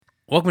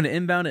Welcome to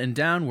Inbound and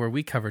Down, where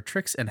we cover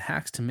tricks and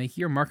hacks to make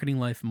your marketing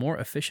life more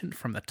efficient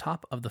from the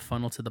top of the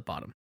funnel to the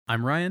bottom.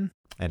 I'm Ryan.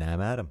 And I'm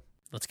Adam.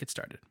 Let's get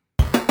started.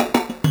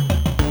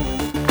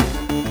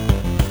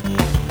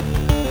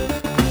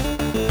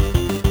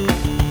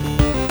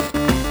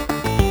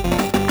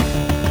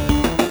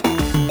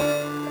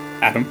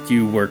 Adam,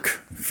 you work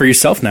for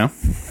yourself now.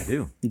 I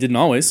do. You didn't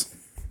always.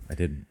 I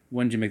did.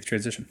 When did you make the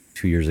transition?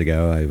 2 years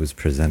ago, I was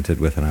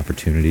presented with an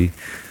opportunity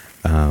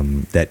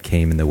that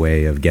came in the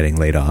way of getting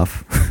laid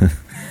off,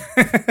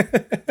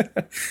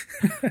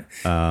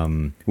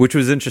 which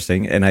was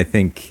interesting, and I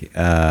think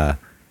kind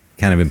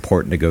of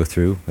important to go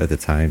through at the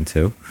time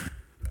too.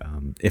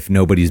 If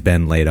nobody's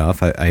been laid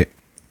off, I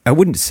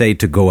wouldn't say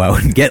to go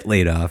out and get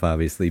laid off,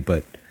 obviously,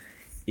 but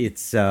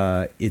it's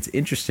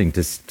interesting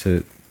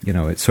to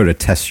it sort of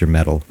tests your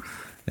mettle,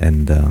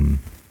 and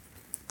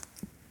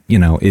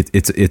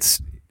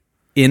it's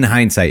in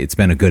hindsight, it's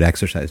been a good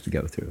exercise to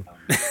go through.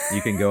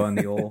 You can go on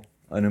the old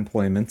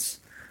unemployments.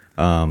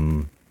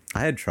 I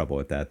had trouble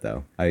with that,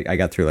 though. I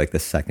got through like the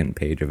second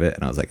page of it,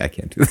 and I was like, I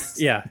can't do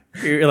this. Yeah.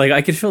 You're like,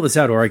 I could fill this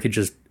out, or I could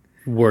just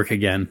work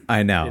again.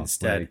 I know.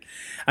 Instead.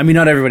 I mean,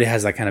 not everybody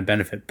has that kind of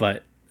benefit,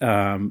 but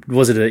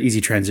was it an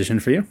easy transition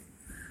for you?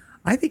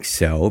 I think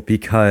so,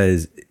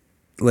 because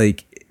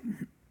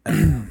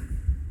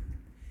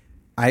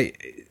I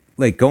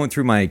going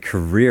through my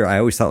career, I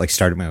always thought like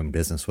starting my own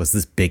business was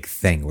this big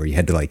thing where you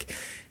had to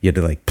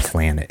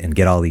plan it and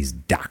get all these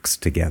docs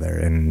together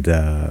and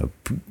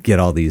get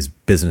all these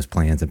business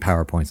plans and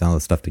PowerPoints and all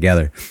this stuff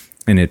together.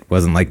 And it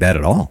wasn't like that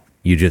at all.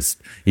 You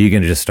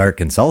can just start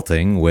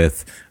consulting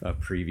with a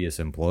previous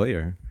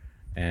employer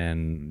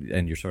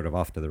and you're sort of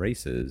off to the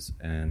races,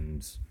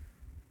 and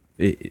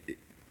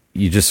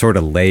you just sort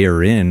of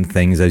layer in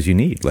things as you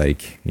need.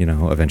 Like,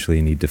 eventually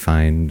you need to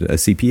find a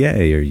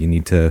CPA, or you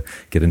need to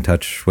get in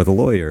touch with a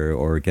lawyer,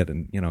 or get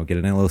an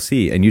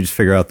LLC, and you just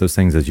figure out those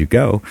things as you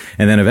go.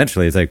 And then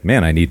eventually it's like,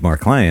 man, I need more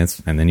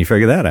clients. And then you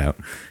figure that out.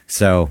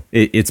 So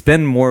it's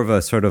been more of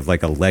a sort of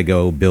like a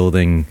Lego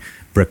building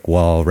brick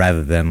wall,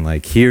 rather than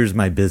like, here's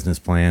my business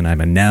plan.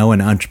 I'm now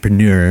an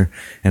entrepreneur.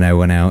 And I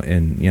went out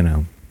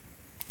and,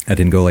 I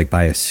didn't go like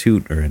buy a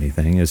suit or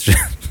anything. It's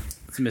just,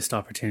 it's a missed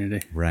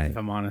opportunity. Right. If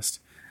I'm honest.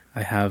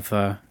 I have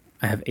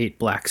 8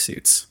 black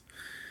suits.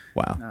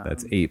 Wow,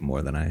 that's 8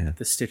 more than I had.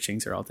 The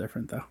stitchings are all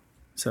different, though.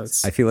 So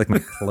I feel like my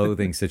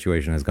clothing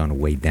situation has gone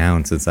way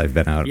down since I've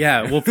been out.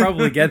 Yeah, we'll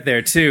probably get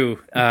there, too.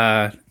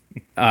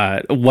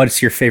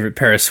 What's your favorite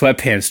pair of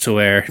sweatpants to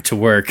wear to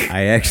work?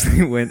 I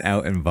actually went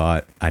out and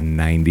bought a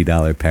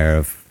 $90 pair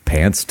of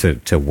pants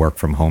to work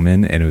from home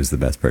in, and it was the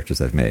best purchase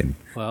I've made.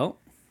 Well,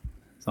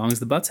 as long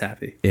as the butt's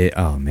happy.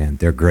 Oh man,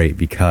 they're great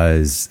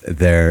because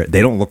they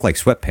don't look like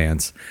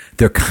sweatpants.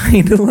 They're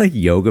kind of like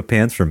yoga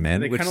pants for men.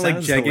 They're kind of like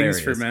jeggings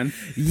hilarious. For men.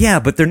 Yeah,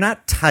 but they're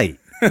not tight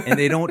and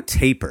they don't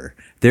taper.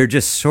 They're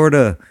just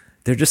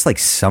like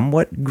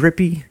somewhat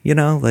grippy,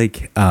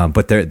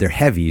 but they're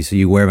heavy. So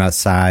you wear them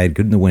outside,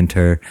 good in the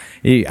winter.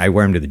 I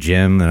wear them to the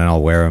gym, and then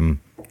I'll wear them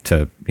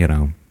to,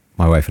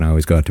 my wife and I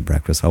always go out to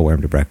breakfast. I'll wear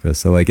them to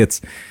breakfast. So like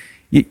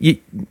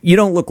you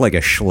don't look like a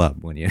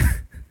schlub when you.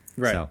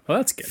 Right. So, well,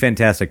 that's good.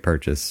 Fantastic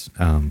purchase.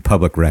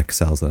 Public Rec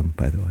sells them,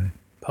 by the way.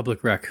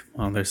 Public Rec.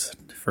 Well, there's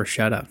the first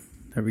shout out.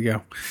 There we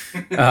go.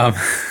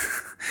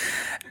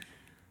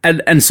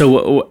 And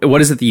so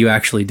what is it that you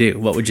actually do?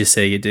 What would you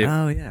say you do?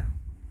 Oh, yeah.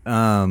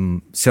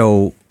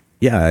 So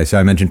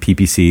I mentioned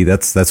PPC.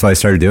 That's what I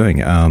started doing.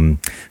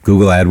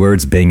 Google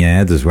AdWords, Bing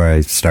Ads is where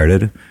I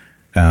started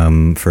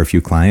for a few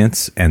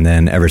clients. And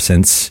then ever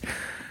since,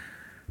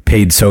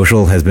 paid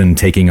social has been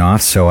taking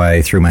off, so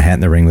I threw my hat in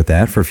the ring with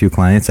that for a few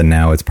clients, and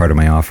now it's part of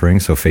my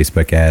offering. So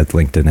Facebook ads,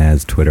 LinkedIn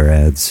ads, Twitter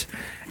ads,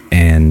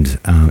 and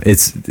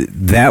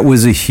that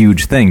was a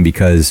huge thing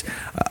because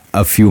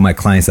a few of my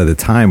clients at the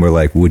time were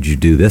like, "Would you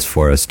do this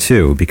for us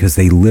too?" Because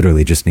they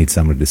literally just need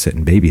someone to sit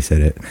and babysit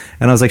it,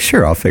 and I was like,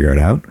 "Sure, I'll figure it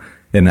out."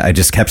 And I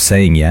just kept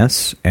saying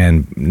yes,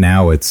 and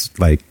now it's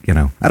like, I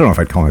don't know if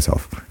I'd call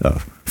myself a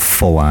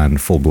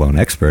full-blown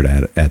expert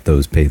at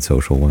those paid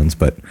social ones,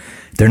 but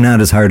they're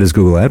not as hard as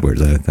Google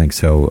AdWords, I think.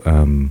 So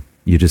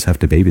you just have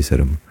to babysit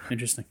them.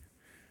 Interesting.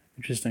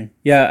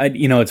 Yeah,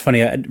 it's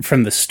funny.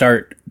 From the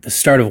start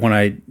of when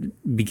I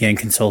began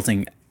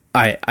consulting,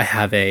 I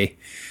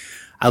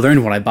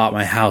learned when I bought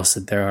my house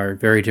that there are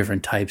very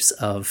different types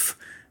of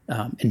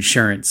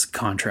insurance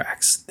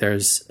contracts.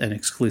 There's an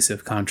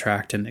exclusive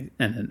contract and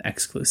an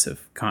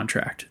exclusive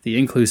contract. The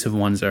inclusive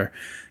ones are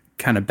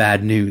kind of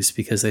bad news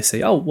because they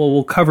say, oh, well,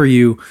 we'll cover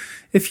you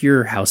if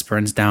your house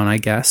burns down, I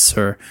guess,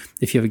 or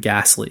if you have a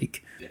gas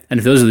leak. And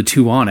if those are the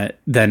two on it,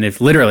 then if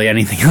literally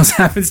anything else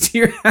happens to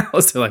your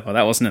house, they're like, well,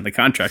 that wasn't in the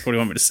contract. What do you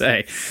want me to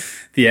say?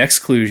 The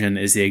exclusion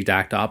is the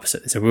exact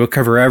opposite. So we'll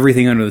cover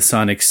everything under the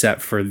sun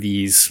except for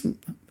these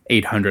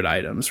 800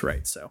 items,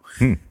 right? So,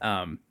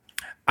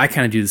 I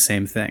kind of do the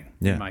same thing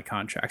Yeah. in my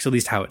contracts, at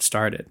least how it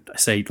started. I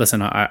say,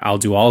 listen, I'll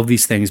do all of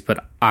these things,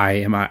 but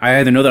I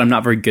either know that I'm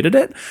not very good at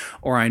it,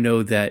 or I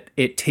know that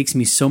it takes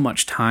me so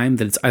much time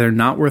that it's either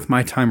not worth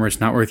my time or it's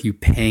not worth you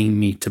paying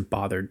me to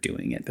bother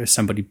doing it. There's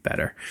somebody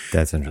better.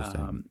 That's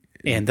interesting.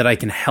 And that I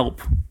can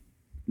help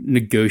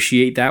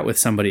negotiate that with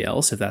somebody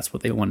else if that's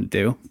what they want to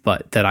do,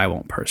 but that I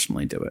won't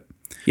personally do it.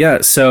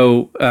 Yeah,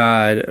 so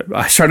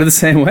I started the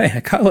same way. I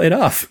got laid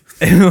off.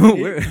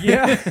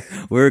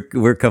 We're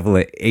a couple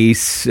of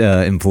ace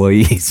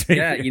employees. Right?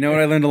 Yeah, you know what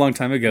I learned a long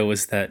time ago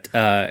was that,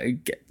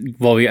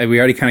 we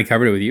already kind of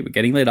covered it with you, but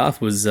getting laid off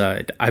was,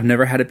 I've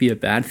never had it be a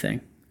bad thing.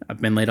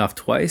 I've been laid off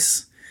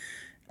twice.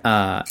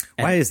 Why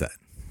is that?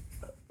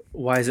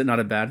 Why is it not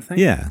a bad thing?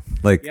 Yeah,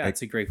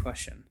 It's a great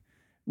question.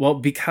 Well,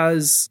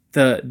 because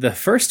the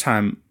first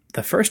time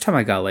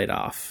I got laid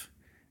off,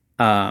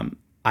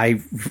 I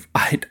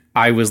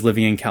was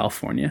living in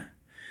California.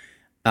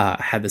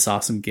 Had this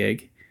awesome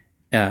gig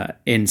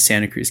in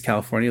Santa Cruz,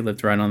 California.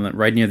 Lived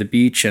right near the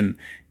beach, and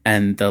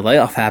the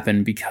layoff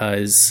happened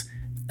because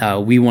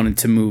we wanted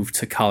to move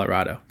to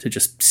Colorado to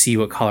just see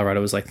what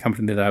Colorado was like. The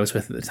company that I was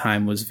with at the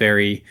time was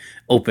very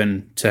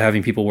open to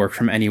having people work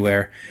from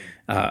anywhere,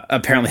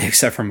 apparently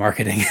except for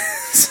marketing.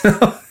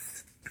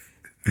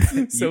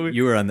 So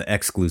you were on the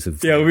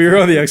exclusive. Yeah, we were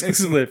on the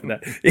exclusive list for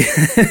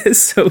that.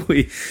 So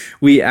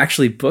we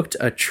actually booked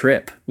a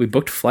trip. We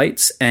booked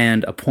flights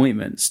and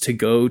appointments to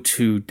go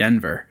to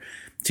Denver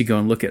to go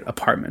and look at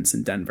apartments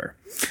in Denver.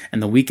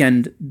 And the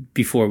weekend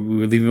before, we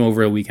were leaving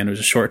over a weekend. It was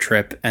a short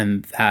trip,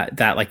 and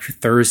that like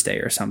Thursday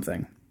or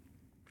something,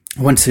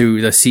 I went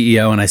to the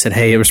CEO and I said,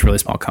 hey, it was a really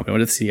small company. I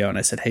went to the CEO and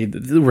I said, hey,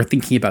 we're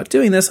thinking about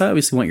doing this. I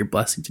obviously want your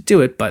blessing to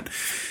do it, but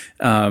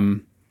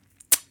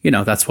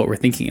that's what we're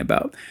thinking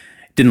about.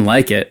 Didn't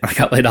like it. I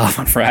got laid off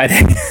on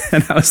Friday,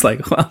 and I was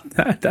like, well,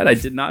 that I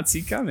did not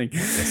see coming.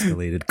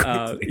 Escalated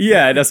quickly.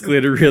 It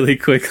escalated really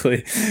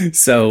quickly.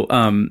 So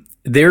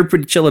they were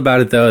pretty chill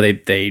about it, though.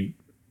 They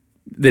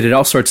did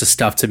all sorts of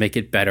stuff to make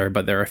it better,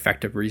 but their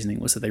effective reasoning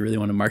was that they really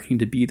wanted marketing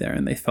to be there,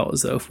 and they felt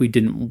as though if we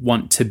didn't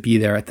want to be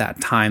there at that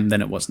time, then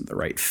it wasn't the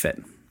right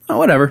fit. Oh,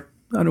 whatever.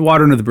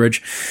 Water under the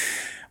bridge.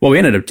 What we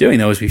ended up doing,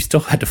 though, is we still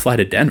had to fly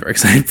to Denver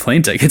because I had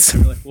plane tickets. So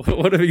we're like,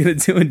 what are we going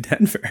to do in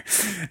Denver?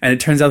 And it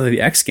turns out that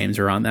the X Games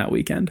were on that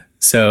weekend.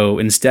 So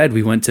instead,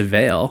 we went to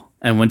Vail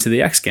and went to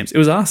the X Games. It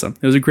was awesome.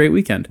 It was a great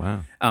weekend.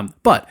 Wow.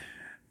 But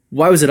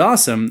why was it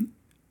awesome?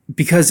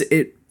 Because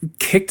it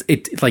kicked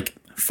it, like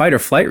fight or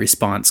flight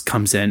response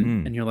comes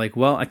in, and you're like,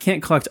 well, I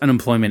can't collect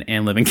unemployment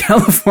and live in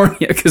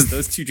California because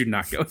those two do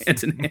not go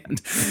hand in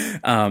hand.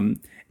 And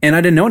I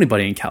didn't know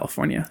anybody in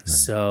California. Right.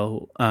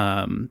 So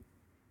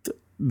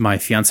my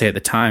fiance at the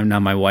time, now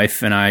my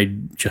wife, and I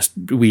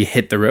we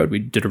hit the road. We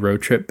did a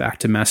road trip back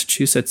to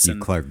Massachusetts. You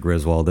and Clark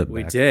Griswold it.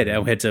 We did.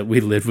 And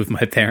we lived with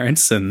my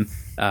parents and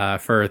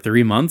for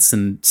 3 months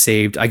and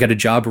saved. I got a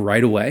job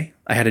right away.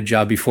 I had a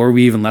job before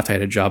we even left. I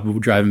had a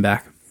job driving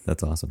back.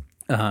 That's awesome.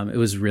 It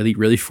was really,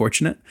 really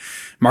fortunate.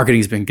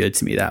 Marketing's been good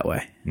to me that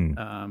way.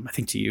 I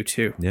think to you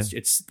too. Yeah.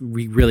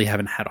 We really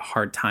haven't had a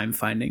hard time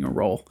finding a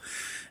role.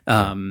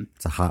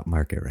 It's a hot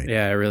market right now.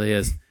 Yeah, it really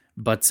is.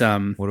 But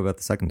what about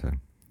the second time?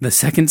 The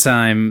second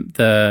time,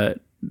 the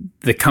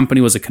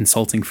company was a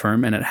consulting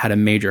firm, and it had a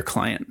major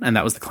client, and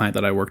that was the client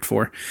that I worked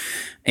for.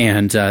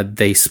 And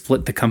they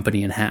split the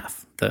company in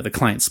half. The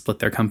client split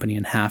their company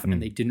in half,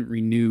 and they didn't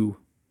renew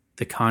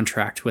the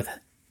contract with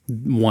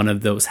one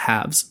of those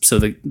halves. So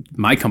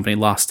my company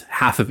lost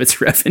half of its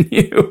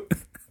revenue,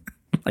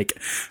 like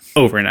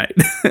overnight.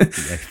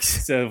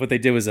 So what they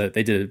did was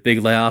they did a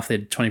big layoff. They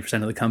had 20%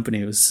 of the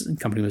company. The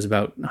company was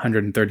about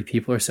 130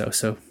 people or so.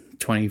 So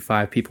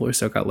 25 people or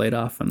so got laid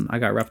off, and I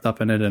got wrapped up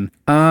in it. And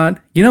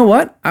you know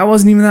what? I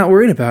wasn't even that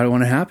worried about it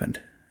when it happened.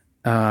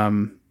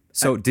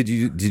 So did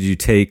you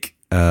take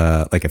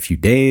like a few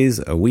days,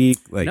 a week?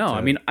 Like no,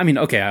 I mean,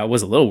 okay, I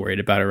was a little worried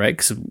about it, right?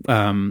 Because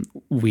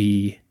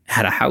we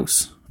had a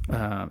house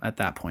at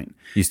that point.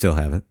 You still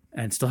have it,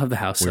 and still have the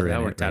house. So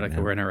that worked out. Okay,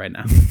 we're in it right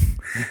now.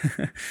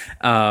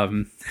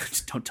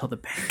 Just don't tell the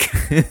bank.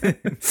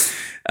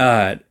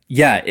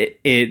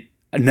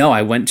 No,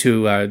 I went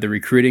to the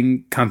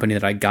recruiting company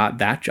that I got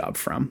that job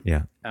from.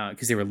 Yeah.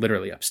 Because they were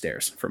literally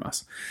upstairs from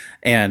us.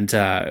 And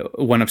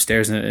went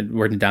upstairs and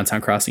we're in Downtown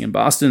Crossing in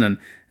Boston and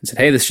said,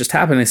 hey, this just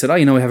happened. And they said,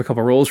 we have a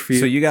couple roles for you.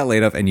 So you got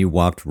laid off and you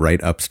walked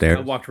right upstairs?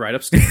 I walked right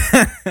upstairs.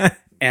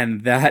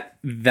 And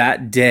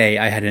that day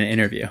I had an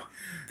interview.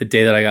 The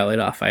day that I got laid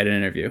off, I had an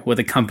interview with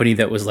a company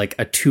that was like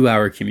a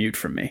 2-hour commute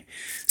from me.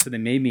 So they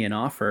made me an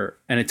offer,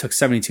 and it took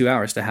 72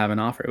 hours to have an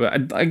offer.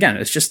 But again,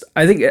 it's just,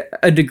 I think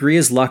a degree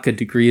is luck. A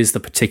degree is the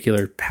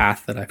particular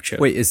path that I've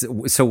chosen. Wait,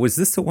 so was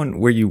this the one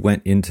where you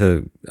went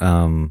into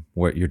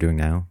what you're doing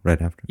now right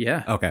after?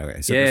 Yeah.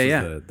 Okay. So this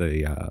is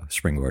the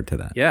springboard to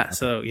that. Yeah.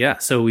 Okay.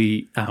 So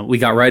we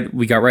got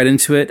right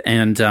into it,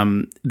 and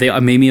they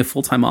made me a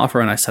full-time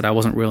offer, and I said I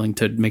wasn't willing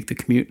to make the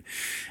commute.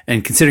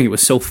 And considering it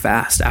was so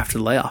fast after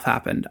the layoff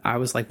happened, I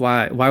was like,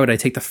 why would I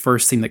take the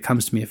first thing that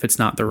comes to me if it's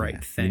not the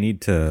right thing? You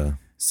need to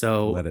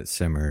let it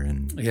simmer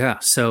and or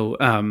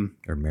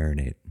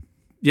marinate.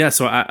 Yeah,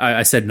 so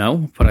I said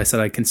no, but I said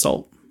I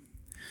consult.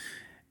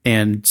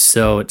 And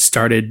so it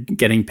started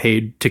getting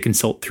paid to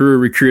consult through a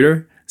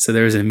recruiter. So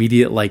there was an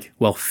immediate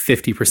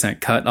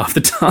 50% cut off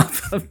the top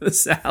of the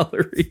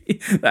salary.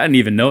 I didn't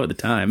even know at the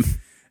time.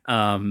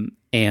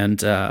 And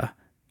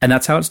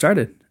that's how it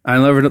started. I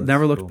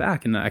never looked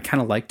back, and I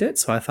kind of liked it.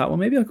 So I thought, well,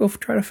 maybe I'll go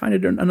try to find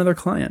another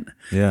client.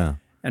 Yeah.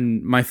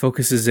 And my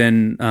focus is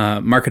in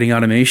marketing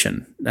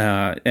automation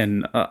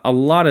and a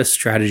lot of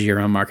strategy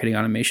around marketing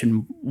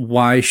automation.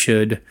 Why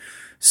should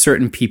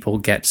certain people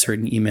get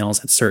certain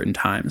emails at certain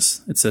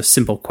times? It's a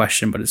simple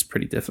question, but it's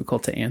pretty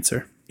difficult to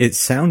answer. It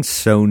sounds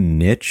so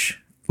niche,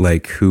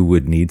 like who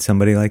would need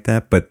somebody like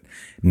that? But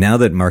now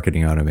that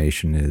marketing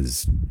automation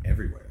is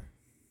everywhere,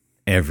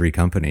 every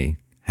company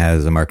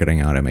has a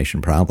marketing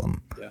automation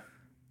problem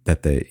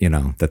that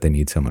they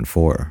need someone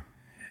for.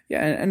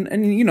 Yeah,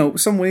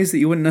 and some ways that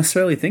you wouldn't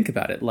necessarily think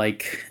about it,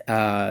 like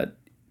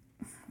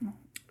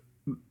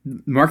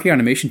marketing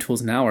automation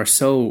tools now are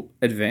so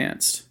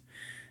advanced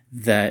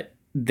that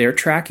they're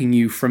tracking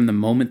you from the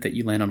moment that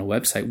you land on a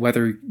website,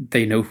 whether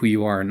they know who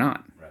you are or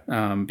not,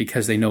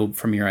 because they know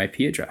from your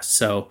IP address.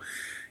 So,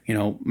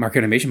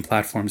 marketing automation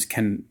platforms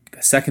the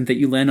second that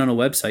you land on a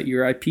website,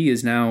 your IP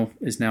is now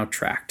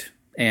tracked.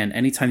 And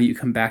anytime that you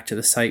come back to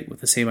the site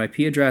with the same IP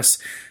address,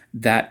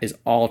 that is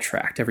all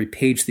tracked. Every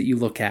page that you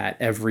look at,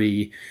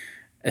 every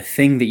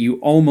thing that you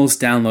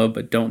almost download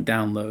but don't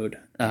download,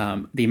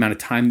 the amount of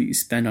time that you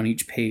spend on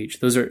each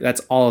page, that's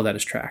all of that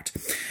is tracked.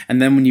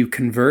 And then when you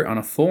convert on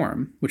a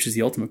form, which is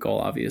the ultimate goal,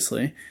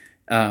 obviously,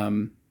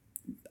 all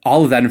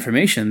of that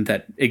information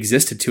that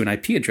existed to an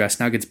IP address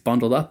now gets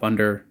bundled up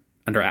under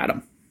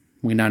Adam.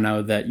 We now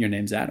know that your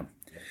name's Adam.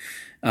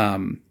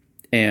 And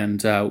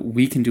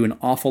we can do an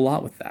awful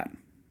lot with that.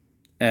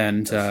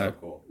 And so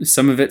cool.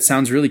 Some of it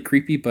sounds really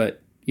creepy,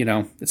 but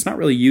it's not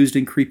really used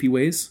in creepy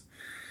ways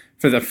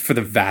for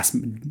the vast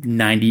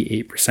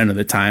 98% of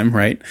the time,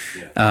 right?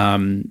 Yeah.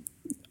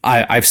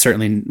 I've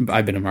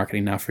been in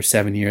marketing now for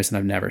 7 years, and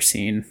I've never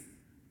seen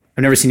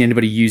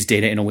anybody use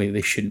data in a way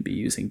they shouldn't be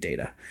using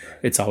data. Right.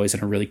 It's always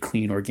in a really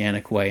clean,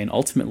 organic way, and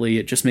ultimately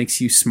it just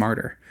makes you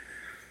smarter.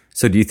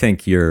 So do you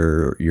think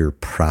your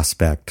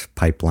prospect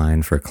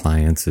pipeline for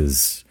clients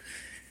is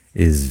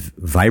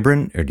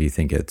vibrant, or do you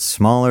think it's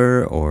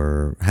smaller,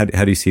 or how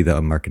do you see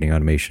the marketing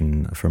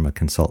automation from a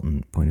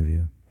consultant point of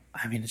view?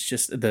 I mean, it's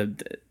just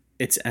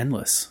it's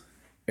endless.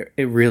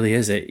 It really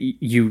is.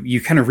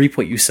 You kind of reap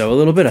what you sow a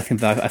little bit. I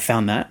think that I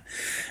found that.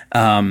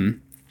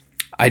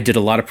 I did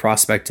a lot of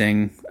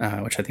prospecting,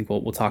 which I think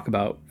we'll talk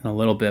about in a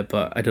little bit,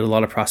 but I did a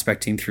lot of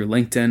prospecting through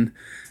LinkedIn.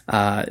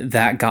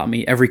 That got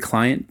me every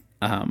client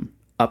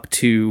up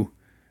to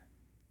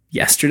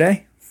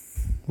yesterday.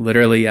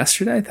 Literally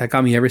yesterday, that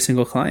got me every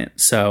single client.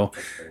 So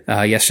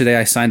yesterday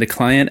I signed a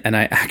client, and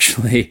I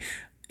actually,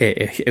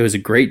 it was a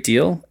great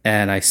deal,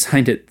 and I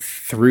signed it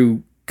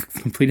through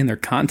completing their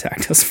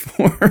contact us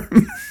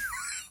form.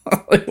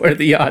 What are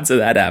the odds of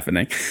that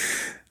happening?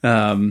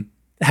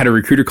 Had a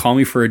recruiter call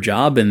me for a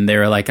job, and they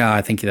were like,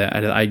 I think that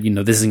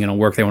this isn't going to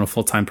work. They want a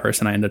full-time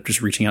person. I ended up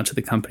just reaching out to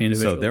the company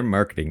individually. So their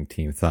marketing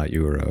team thought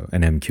you were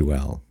an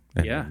MQL,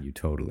 and you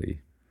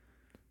totally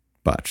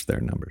botched their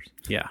numbers.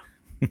 Yeah.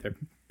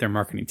 Their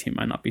marketing team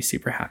might not be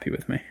super happy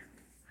with me.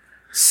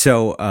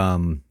 So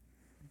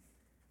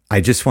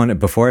I just want to,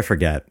 before I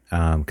forget,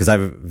 because I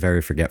have a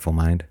very forgetful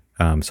mind,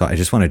 so I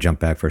just want to jump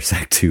back for a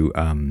sec to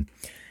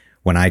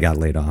when I got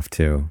laid off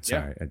too.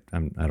 Sorry, yeah.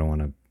 I don't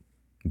want to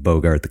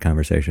bogart the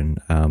conversation.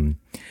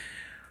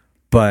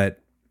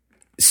 But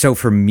so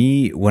for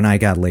me, when I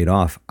got laid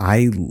off,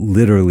 I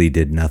literally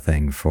did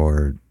nothing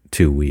for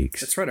 2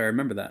 weeks. That's right. I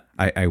remember that.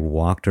 I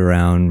walked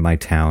around my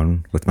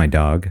town with my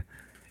dog,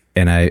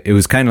 and it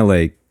was kind of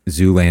like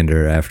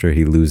Zoolander after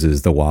he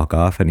loses the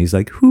walk-off, and he's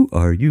like, "Who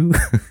are you?"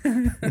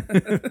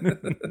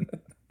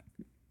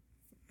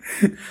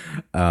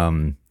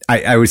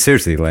 I was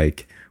seriously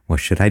like, what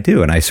should I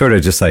do? And I sort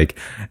of just like,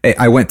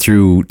 I went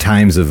through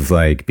times of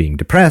like being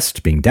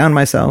depressed, being down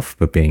myself,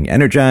 but being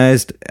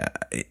energized.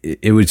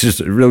 It was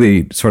just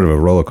really sort of a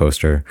roller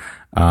coaster.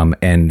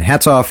 And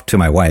hats off to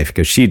my wife,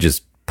 because she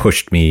just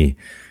pushed me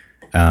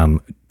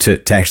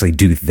to actually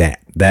do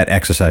that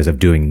exercise of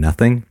doing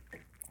nothing,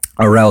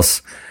 or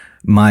else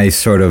my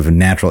sort of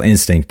natural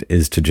instinct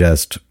is to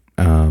just,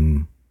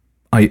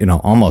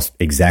 almost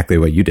exactly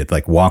what you did,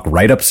 like walk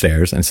right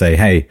upstairs and say,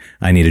 "Hey,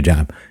 I need a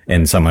job,"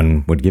 and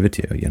someone would give it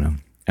to you,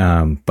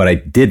 But I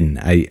didn't.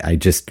 I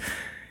just,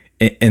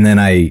 and then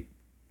I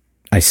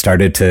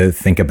started to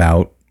think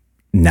about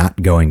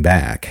not going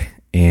back,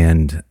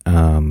 and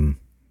I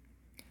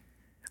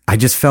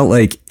just felt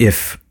like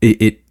if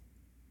I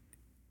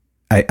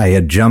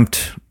had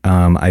jumped.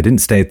 I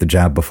didn't stay at the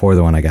job before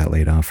the one I got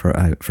laid off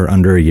for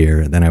under a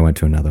year. Then I went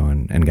to another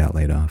one and got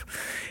laid off.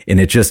 And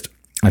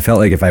I felt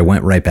like if I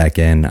went right back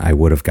in, I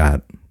would have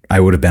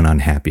been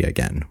unhappy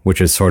again,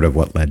 which is sort of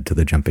what led to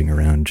the jumping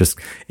around. Just,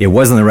 it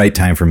wasn't the right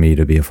time for me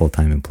to be a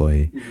full-time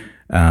employee.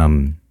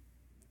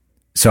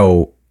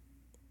 So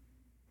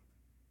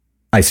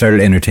I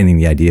started entertaining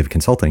the idea of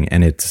consulting,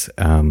 and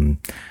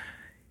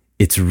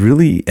it's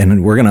really,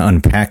 and we're going to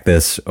unpack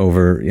this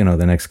over,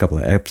 the next couple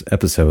of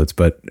episodes,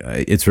 but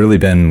it's really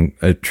been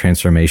a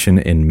transformation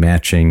in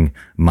matching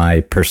my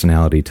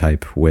personality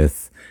type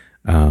with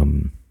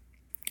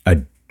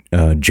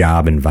a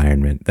job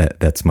environment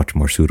that's much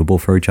more suitable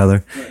for each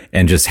other. Right.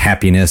 And just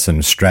happiness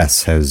and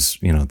stress has,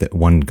 that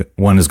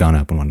one has gone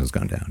up and one has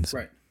gone down. So.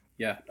 Right.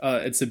 Yeah.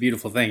 It's a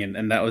beautiful thing.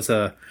 And that was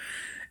it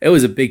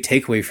was a big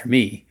takeaway for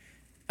me,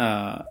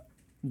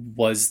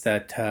 was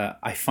that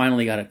I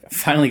finally got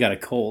a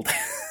cold.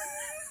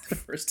 The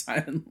first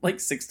time in like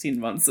 16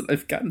 months that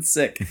I've gotten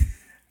sick.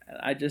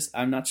 And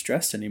I'm not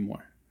stressed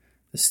anymore.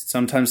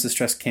 Sometimes the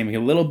stress came a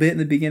little bit in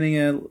the beginning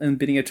of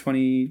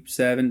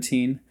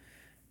 2017.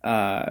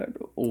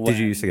 Did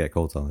you used to get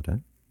colds all the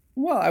time?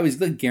 Well, I was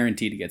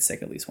guaranteed to get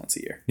sick at least once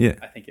a year. Yeah.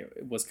 I think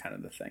it was kind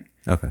of the thing.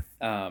 Okay.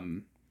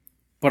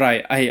 But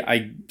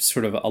I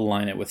sort of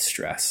align it with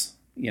stress,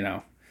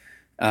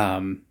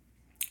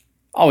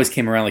 always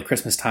came around like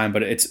Christmas time,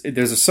 but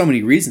there's so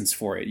many reasons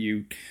for it.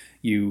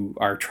 You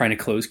are trying to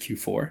close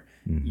Q4.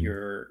 Mm-hmm.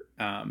 You're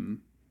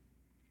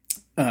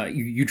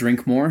you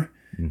drink more,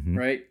 mm-hmm.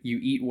 right? You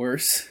eat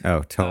worse.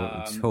 Oh,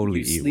 totally.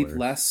 You sleep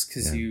less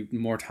because you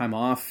more time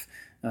off.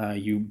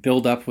 You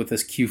build up with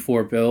this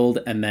Q4 build,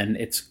 and then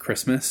it's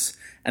Christmas,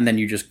 and then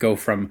you just go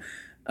from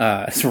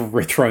sort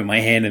of throwing my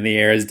hand in the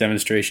air as a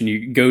demonstration.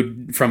 You go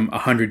from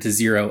 100 to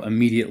 0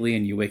 immediately,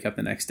 and you wake up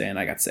the next day, and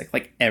I got sick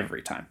like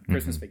every time. Mm-hmm.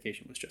 Christmas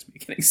vacation was just me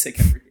getting sick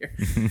every year,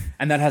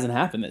 and that hasn't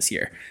happened this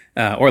year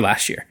or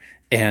last year.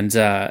 And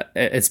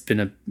it's been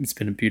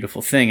a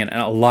beautiful thing, and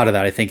a lot of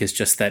that I think is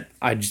just that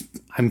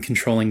I'm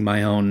controlling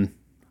my own.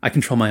 I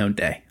control my own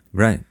day,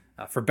 right?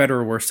 For better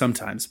or worse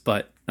sometimes,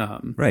 but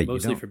right.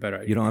 Mostly for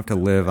better. You don't have to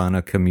live on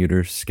a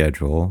commuter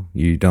schedule.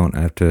 You don't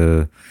have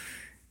to.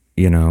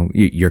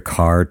 Your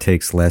car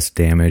takes less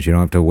damage. You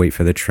don't have to wait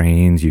for the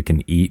trains. You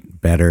can eat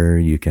better.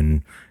 You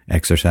can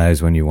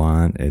exercise when you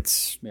want.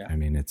 It's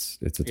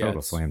a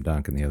total slam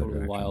dunk in the other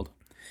direction. Wild.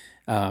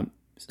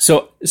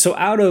 So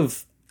out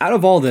of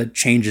all the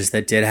changes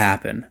that did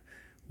happen,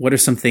 what are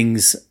some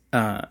things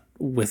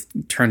with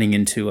turning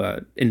into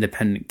a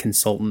independent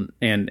consultant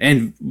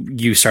and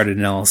you started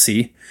an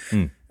LLC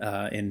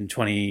in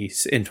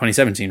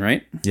 2017,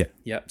 right? Yeah.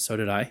 Yep. So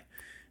did I.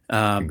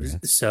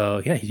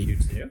 So yeah, you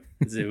too.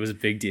 It was a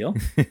big deal.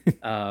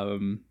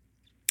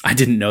 I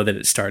didn't know that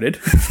it started.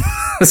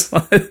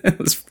 So it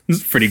was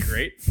pretty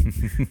great.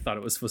 Thought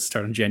it was supposed to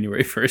start on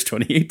January 1st,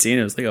 2018.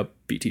 It was like,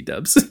 BT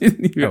dubs.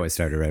 Oh, it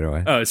started right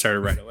away. It started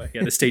right away.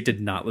 Yeah, the state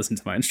did not listen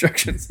to my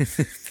instructions.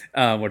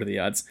 What are the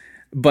odds?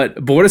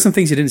 But what are some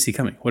things you didn't see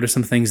coming? What are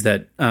some things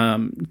that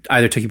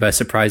either took you by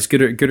surprise,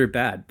 good or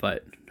bad,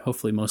 but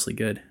hopefully mostly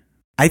good?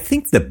 I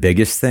think the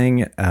biggest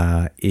thing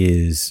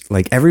is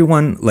like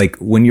everyone, like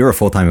when you're a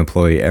full-time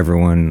employee,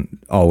 everyone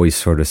always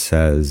sort of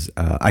says,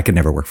 I could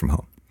never work from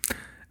home.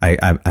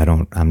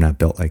 I'm not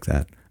built like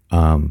that.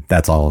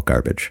 That's all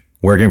garbage.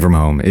 Working from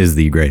home is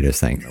the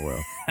greatest thing in the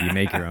world. You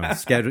make your own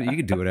schedule. You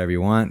can do whatever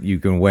you want. You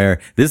can wear,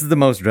 this is the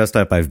most dressed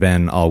up I've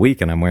been all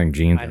week, and I'm wearing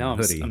jeans and a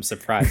hoodie. I'm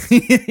surprised.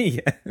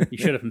 Yeah. You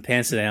showed up in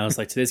pants today, and I was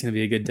like, today's going to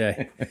be a good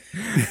day.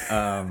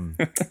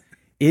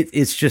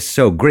 It's just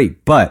so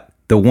great, but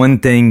the one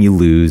thing you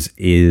lose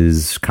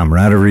is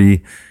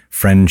camaraderie,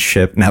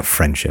 not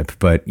friendship,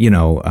 but,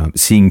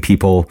 seeing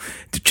people,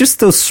 just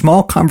those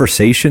small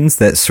conversations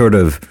that sort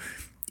of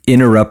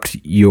interrupt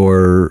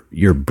your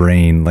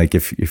brain. Like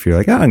if you're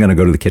like, I'm going to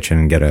go to the kitchen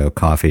and get a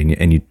coffee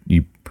and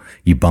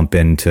you bump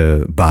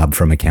into Bob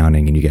from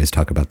accounting and you guys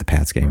talk about the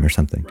Pats game or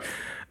something.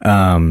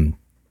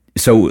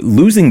 So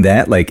losing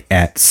that like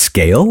at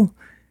scale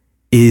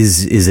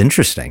is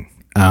interesting.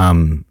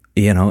 And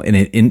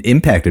it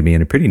impacted me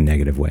in a pretty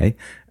negative way.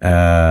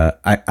 I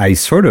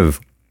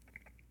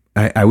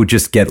would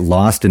just get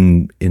lost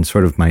in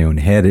sort of my own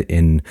head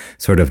in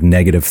sort of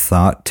negative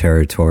thought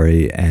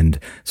territory and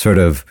sort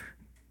of,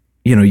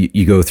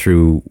 you go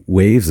through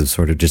waves of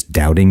sort of just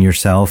doubting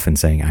yourself and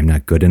saying, I'm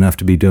not good enough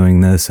to be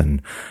doing this.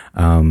 And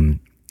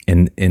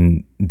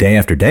day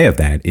after day of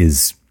that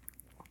is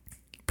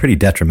pretty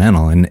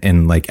detrimental.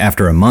 And like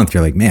after a month,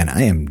 you're like, man,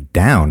 I am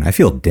down. I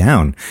feel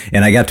down.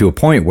 And I got to a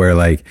point where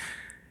like,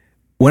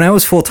 when I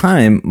was full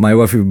time, my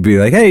wife would be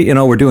like, hey,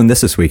 we're doing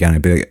this weekend.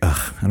 I'd be like,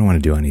 ugh, I don't want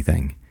to do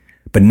anything.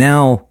 But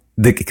now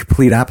the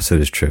complete opposite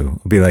is true.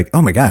 I'll be like,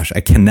 oh my gosh, I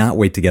cannot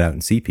wait to get out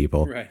and see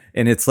people. Right.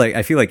 And it's like,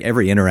 I feel like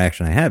every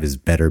interaction I have is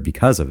better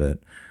because of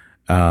it.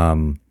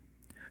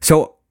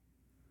 So,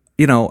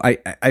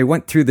 I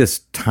went through this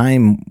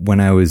time when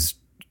I was,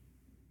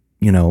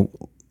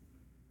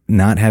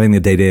 not having the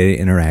day-to-day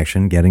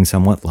interaction, getting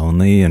somewhat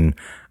lonely. And,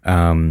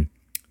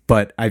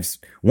 but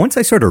once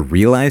I sort of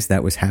realized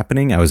that was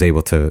happening, I was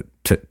able to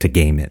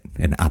game it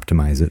and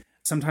optimize it.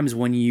 Sometimes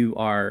when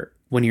you're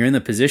in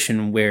the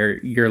position where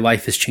your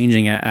life is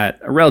changing at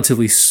a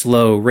relatively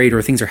slow rate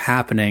or things are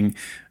happening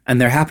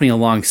and they're happening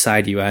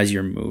alongside you as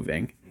you're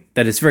moving,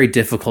 that it's very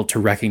difficult to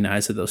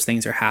recognize that those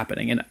things are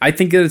happening. And I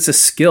think that it's a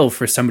skill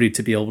for somebody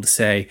to be able to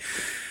say,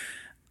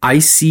 I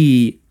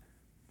see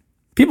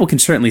people can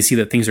certainly see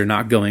that things are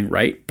not going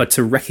right, but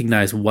to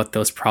recognize what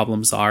those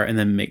problems are and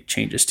then make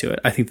changes to it,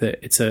 I think that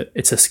it's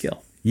a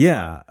skill.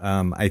 Yeah,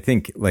 I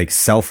think like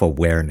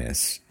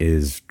self-awareness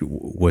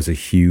was a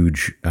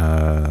huge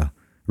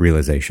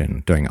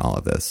realization during all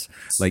of this.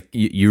 Like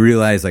you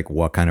realize like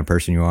what kind of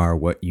person you are,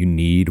 what you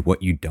need,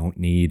 what you don't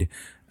need.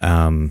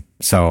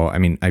 So I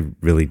mean, I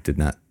really did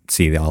not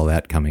see all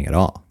that coming at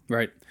all.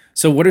 Right.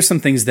 So what are some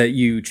things that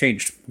you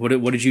changed? What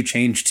did you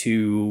change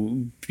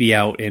to be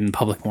out in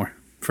public more,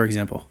 for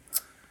example?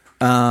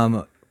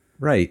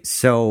 Right.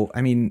 So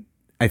I mean,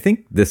 I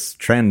think this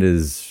trend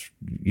is,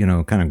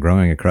 kind of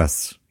growing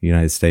across the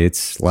United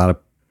States. A lot of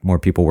more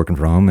people working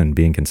from home and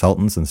being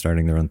consultants and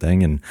starting their own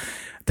thing. And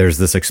there's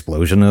this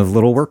explosion of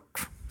little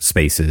work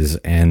spaces.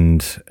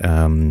 And,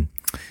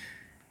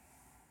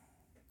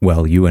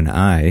 well, you and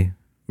I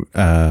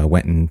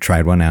went and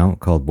tried one out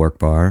called Work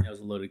Bar. That was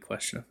a loaded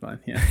question of mine.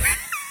 Yeah.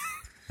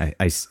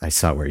 I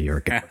saw where you were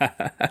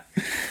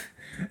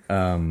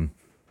going.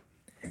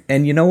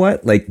 And you know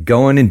what? Like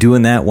going and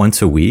doing that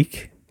once a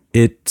week,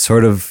 it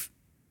sort of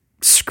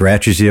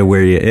scratches you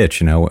where you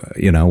itch,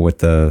 with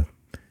the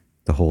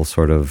whole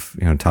sort of,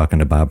 talking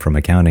to Bob from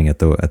accounting at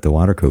the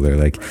water cooler.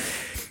 Like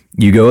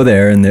you go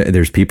there and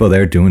there's people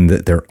there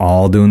they're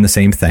all doing the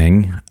same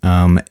thing.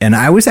 And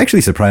I was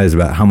actually surprised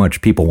about how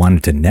much people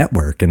wanted to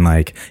network and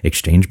like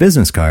exchange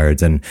business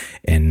cards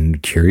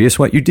and curious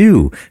what you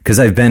do. Cause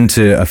I've been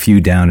to a few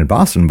down in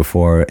Boston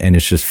before and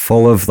it's just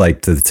full of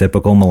like the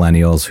typical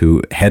millennials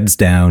who heads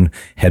down,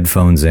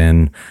 headphones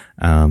in,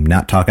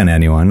 not talking to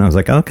anyone. I was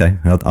like, okay,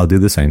 I'll do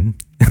the same.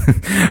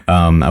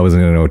 I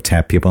wasn't going to go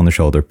tap people on the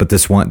shoulder, but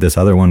this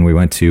other one we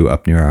went to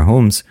up near our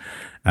homes,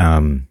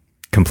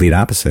 complete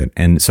opposite.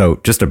 And so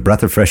just a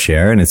breath of fresh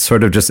air, and it's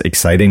sort of just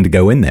exciting to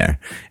go in there.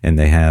 And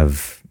they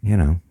have,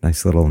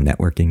 nice little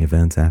networking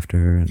events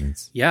after. And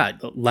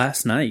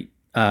last night,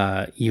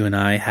 you and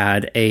I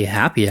had a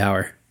happy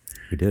hour.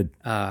 We did.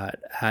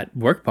 At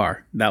Work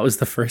Bar. That was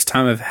the first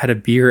time I've had a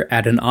beer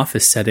at an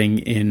office setting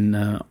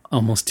in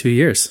almost 2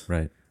 years.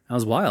 Right. That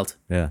was wild.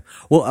 Yeah.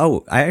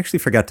 Well, I actually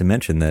forgot to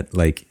mention that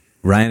like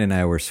Ryan and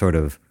I were sort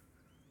of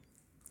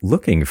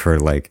looking for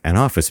like an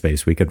office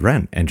space we could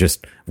rent and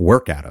just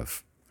work out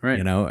of.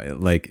 Right.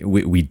 Like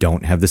we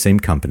don't have the same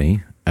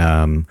company.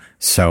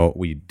 So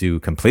we do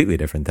completely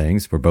different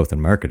things. We're both in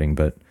marketing,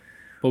 but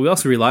we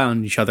also rely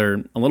on each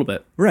other a little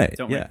bit. Right.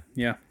 Don't yeah.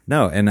 we? Yeah.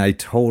 No, and I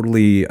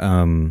totally,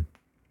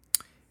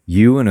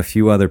 you and a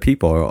few other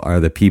people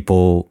are the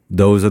people,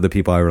 those are the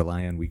people I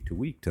rely on week to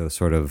week to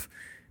sort of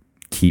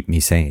keep me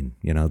sane.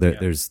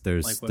 There's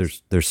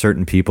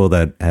certain people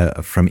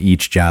that from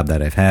each job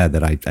that I've had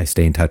that I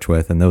stay in touch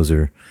with, and those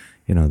are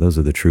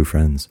the true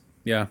friends.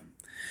 Yeah.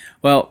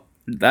 Well,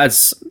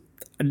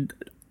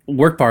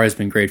 Work Bar has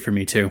been great for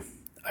me too.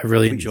 I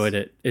really enjoyed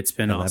it. It's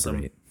been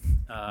awesome.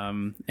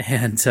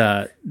 And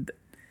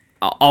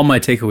all my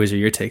takeaways are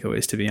your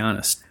takeaways, to be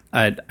honest.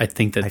 I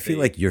think that I feel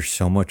like you're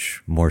so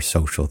much more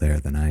social there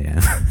than I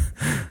am.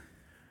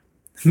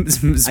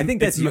 I think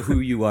that's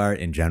who you are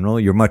in general.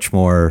 You're much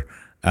more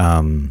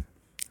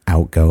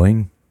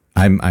outgoing.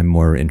 I'm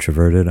more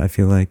introverted, I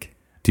feel like.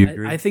 Do you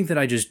agree? I think that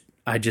I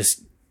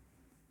just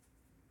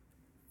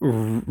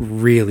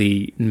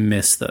really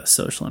miss the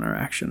social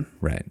interaction.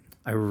 Right.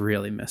 I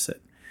really miss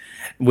it.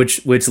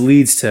 Which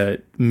leads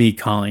to me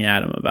calling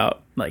Adam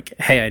about like,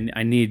 hey,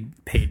 I need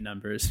paid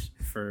numbers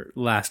for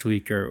last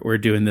week, or we're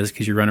doing this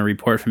because you run a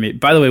report for me.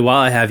 By the way, while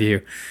I have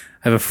you,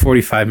 I have a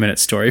 45-minute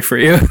story for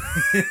you.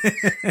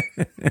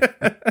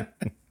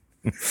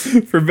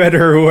 For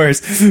better or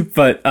worse.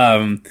 But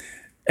and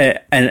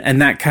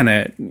that kind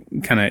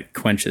of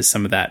quenches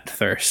some of that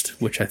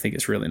thirst, which I think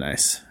is really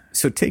nice.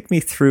 So take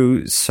me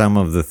through some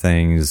of the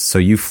things. So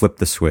you flipped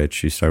the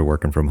switch, you started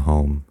working from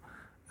home.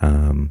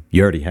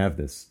 You already have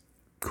this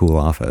cool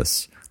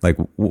office. Like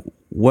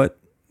what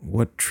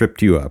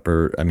tripped you up?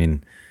 Or I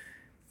mean,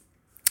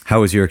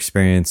 how was your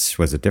experience?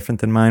 Was it different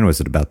than mine? Was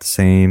it about the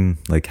same?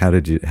 Like how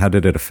did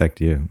it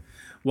affect you?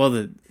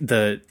 Well,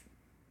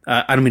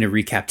 I don't mean to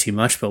recap too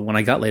much, but when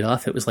I got laid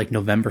off, it was like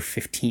November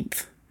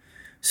 15th.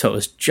 So it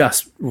was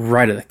just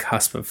right at the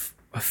cusp of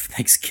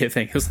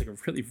Thanksgiving. It was like a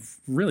really,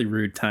 really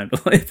rude time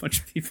to lay a bunch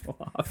of people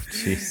off.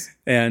 Jeez.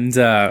 And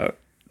to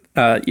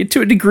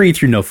a degree,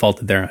 through no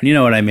fault of their own. You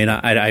know what I mean?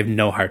 I have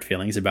no hard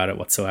feelings about it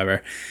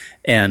whatsoever.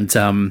 And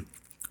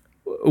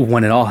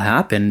when it all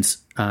happened,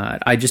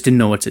 I just didn't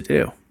know what to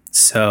do.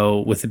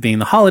 So with it being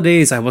the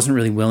holidays, I wasn't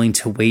really willing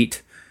to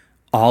wait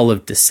all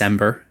of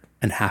December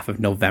and half of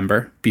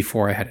November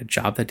before I had a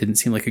job. That didn't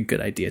seem like a good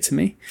idea to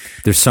me.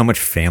 There's so much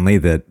family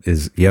that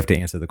you have to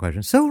answer the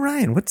question. So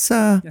Ryan, what's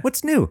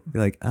new?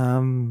 You're like,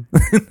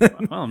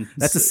 well,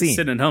 that's a scene.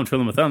 Sitting at home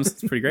twiddling my thumbs.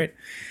 It's pretty great.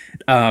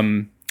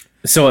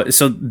 So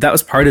that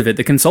was part of it.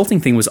 The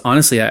consulting thing was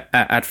honestly,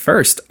 at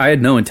first, I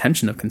had no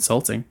intention of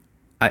consulting.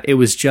 It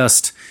was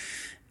just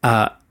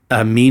a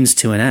means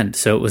to an end.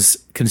 So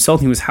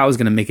consulting was how I was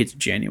going to make it to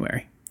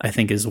January, I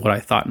think is what I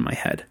thought in my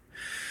head.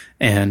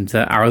 And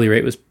the hourly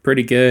rate was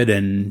pretty good.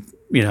 And,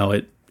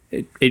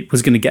 it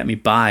was going to get me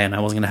by, and I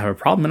wasn't going to have a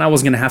problem, and I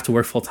wasn't going to have to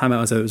work full time. It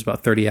was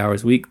about 30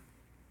 hours a week.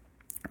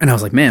 And I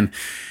was like, man,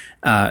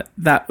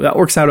 that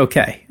works out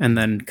okay. And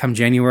then come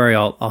January,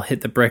 I'll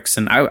hit the bricks.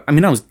 And I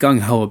was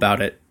gung ho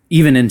about it,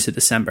 even into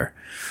December.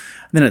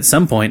 And then at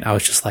some point, I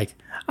was just like,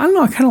 I don't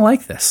know, I kind of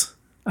like this.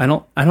 I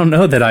don't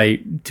know that I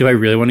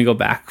really want to go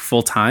back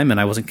full time. And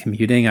I wasn't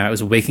commuting. I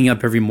was waking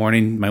up every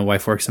morning. My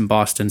wife works in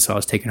Boston, so I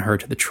was taking her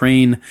to the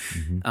train.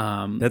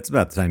 Mm-hmm. That's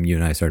about the time you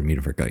and I started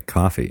meeting for like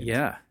coffee.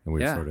 Yeah. And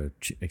we were sort of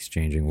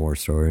exchanging war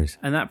stories.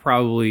 And that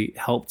probably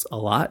helped a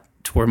lot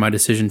toward my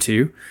decision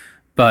too.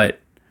 But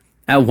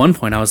at one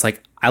point, I was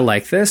like, I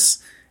like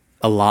this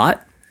a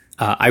lot.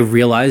 I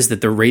realized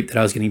that the rate that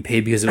I was getting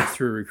paid because it was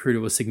through a recruiter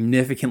was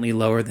significantly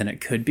lower than it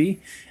could be.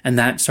 And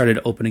that started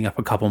opening up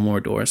a couple more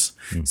doors.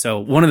 So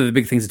one of the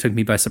big things that took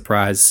me by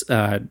surprise,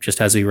 just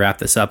as we wrap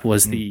this up,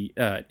 was the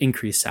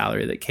increased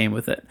salary that came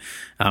with it.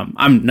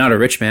 I'm not a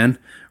rich man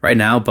right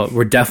now, but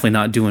we're definitely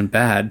not doing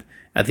bad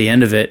at the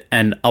end of it.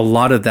 And a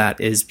lot of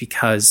that is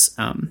because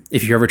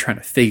if you're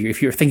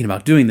thinking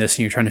about doing this and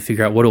you're trying to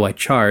figure out what do I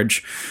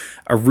charge,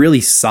 a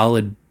really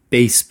solid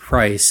base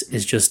price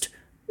is just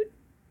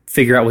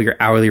figure out what your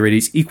hourly rate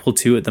is equal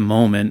to at the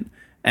moment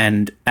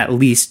and at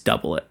least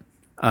double it,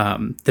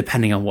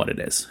 depending on what it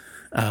is.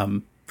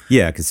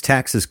 Yeah, because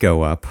taxes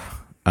go up.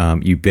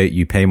 You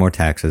pay more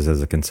taxes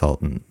as a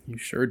consultant. You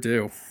sure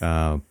do.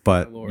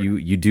 But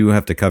you do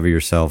have to cover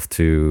yourself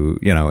to,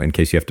 in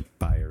case you have to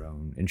buy your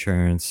own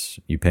insurance,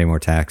 you pay more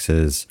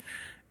taxes.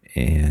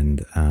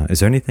 And is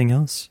there anything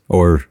else?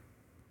 Or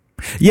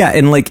yeah,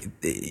 and like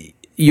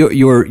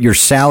your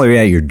salary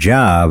at your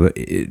job,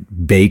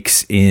 it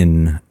bakes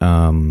in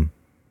a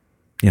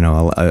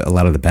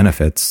lot of the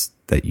benefits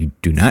that you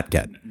do not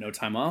get. No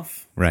time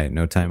off. Right,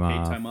 no time Paid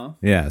off. time off.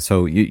 Yeah,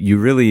 so you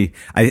really,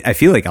 I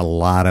feel like a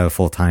lot of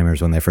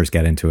full-timers, when they first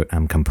get into it,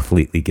 I'm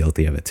completely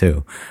guilty of it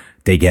too.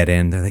 They get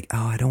in, they're like,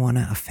 oh, I don't want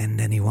to offend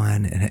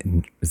anyone.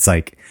 And it's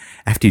like,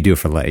 after you do it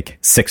for like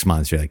 6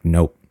 months, you're like,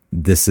 nope,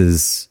 this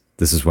is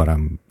what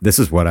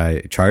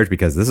I charge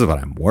because this is what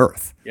I'm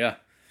worth. Yeah.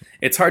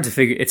 It's hard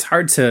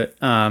to,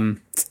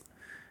 and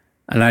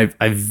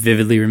I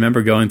vividly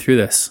remember going through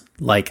this.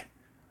 Like,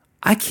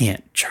 I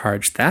can't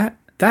charge that.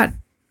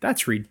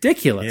 That's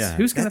ridiculous. Yeah,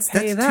 Who's going to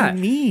pay that?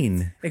 Too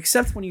mean.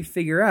 Except when you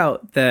figure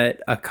out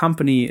that a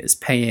company is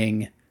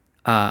paying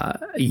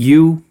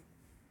you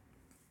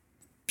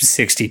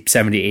 60,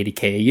 70,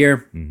 80K a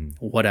year,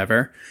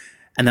 whatever.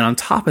 And then on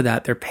top of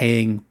that, they're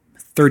paying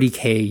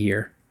 30K a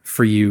year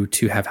for you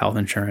to have health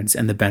insurance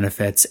and the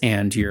benefits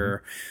and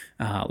your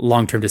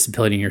long-term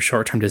disability and your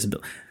short-term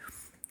disability.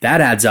 That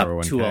adds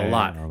up to a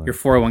lot. Your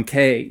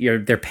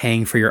 401k, they're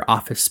paying for your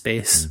office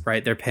space,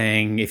 right? They're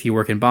paying, if you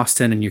work in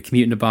Boston and you're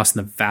commuting to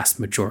Boston, the vast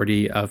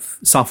majority of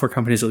software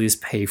companies at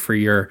least pay for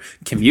your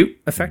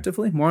commute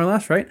effectively, more or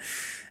less, right?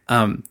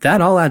 That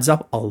all adds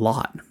up a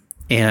lot.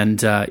 And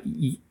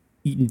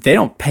they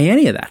don't pay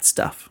any of that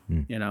stuff,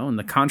 and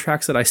the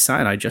contracts that I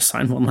sign, I just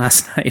signed one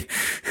last night.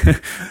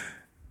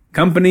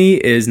 Company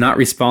is not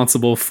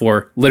responsible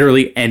for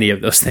literally any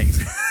of those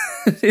things.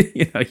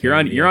 You're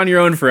on your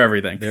own for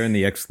everything. They're in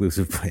the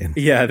exclusive plan.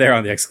 Yeah, they're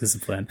on the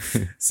exclusive plan.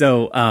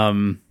 So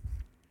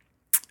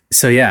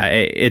yeah,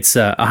 it's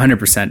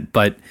 100%.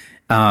 But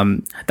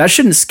that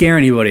shouldn't scare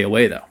anybody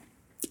away, though.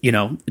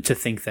 To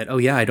think that, oh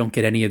yeah, I don't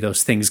get any of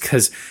those things,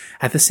 because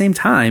at the same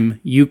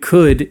time, you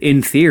could,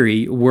 in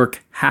theory,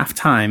 work half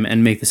time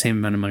and make the same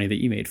amount of money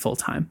that you made full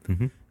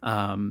time,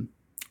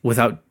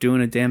 without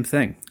doing a damn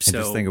thing. And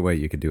just think of what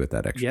you could do with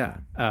that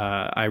extra.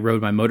 Yeah, I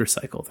rode my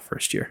motorcycle the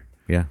first year.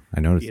 Yeah, I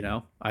noticed.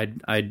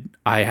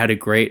 I had a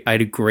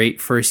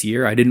great first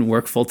year. I didn't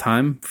work full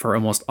time for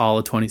almost all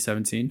of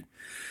 2017,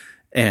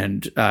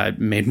 and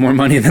made more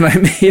money than I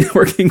made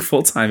working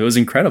full time. It was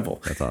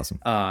incredible. That's awesome.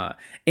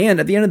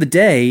 And at the end of the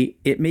day,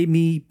 it made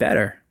me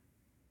better.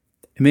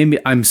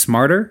 I'm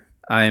smarter.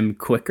 I'm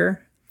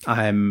quicker.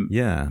 I'm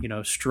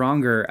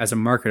stronger as a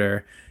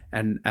marketer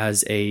and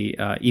as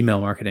a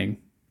email marketing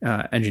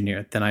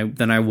engineer than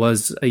I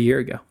was a year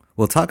ago.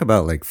 Well, talk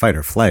about like fight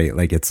or flight.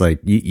 Like, it's like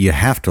you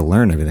have to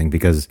learn everything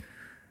because,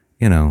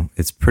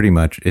 it's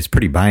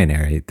pretty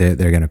binary. They're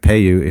going to pay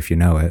you if you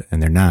know it,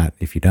 and they're not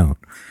if you don't.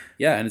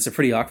 Yeah, and it's a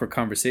pretty awkward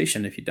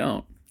conversation if you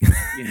don't.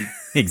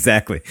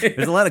 Exactly.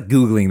 There's a lot of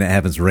Googling that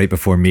happens right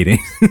before meetings.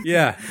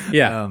 Yeah.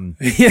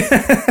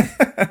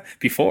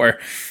 Before.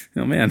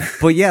 Oh, man.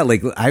 But yeah,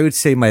 like I would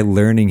say my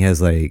learning has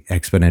like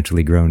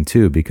exponentially grown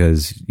too,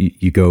 because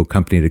you go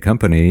company to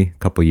company, a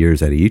couple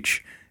years at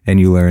each, and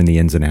you learn the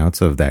ins and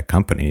outs of that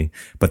company.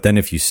 But then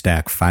if you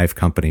stack 5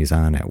 companies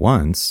on at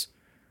once,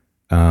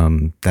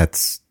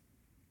 that's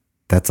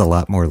a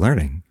lot more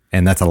learning.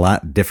 And that's a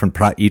lot different.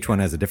 Each one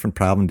has a different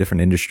problem,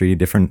 different industry,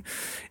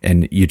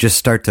 and you just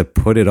start to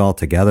put it all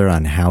together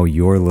on how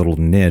your little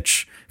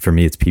niche, for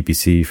me, it's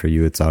PPC, for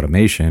you, it's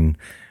automation,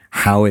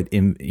 how it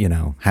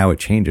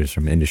changes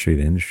from industry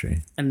to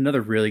industry. And another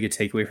really good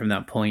takeaway from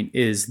that point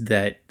is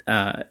that,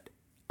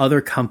 a other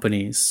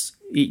companies,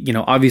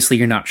 obviously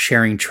you're not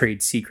sharing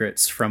trade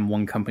secrets from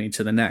one company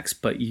to the next,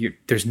 but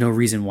there's no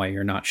reason why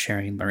you're not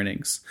sharing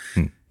learnings.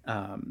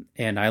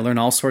 And I learn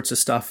all sorts of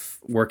stuff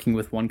working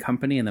with one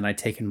company, and then I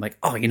take and like,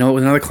 with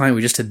another client,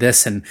 we just did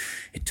this, and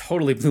it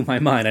totally blew my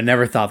mind. I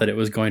never thought that it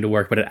was going to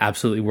work, but it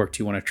absolutely worked.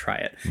 Do you want to try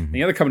it? And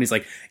the other company's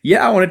like,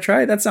 yeah, I want to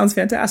try it. That sounds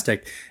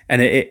fantastic.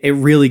 And it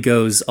really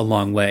goes a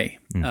long way.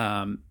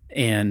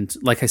 And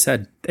like I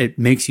said, it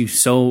makes you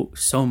so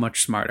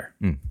much smarter.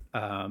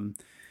 And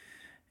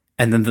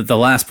then the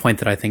last point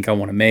that I think I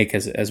want to make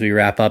as we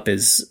wrap up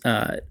is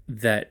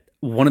that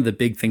one of the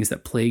big things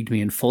that plagued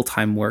me in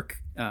full-time work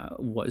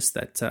was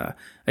that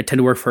I tend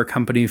to work for a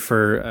company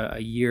for a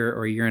year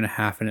or a year and a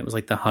half, and it was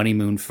like the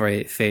honeymoon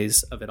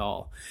phase of it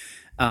all.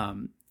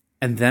 And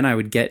then I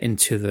would get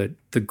into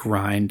the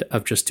grind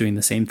of just doing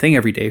the same thing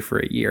every day for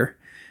a year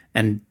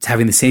and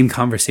having the same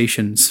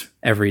conversations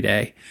every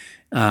day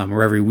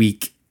or every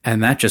week.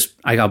 And that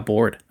I got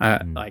bored.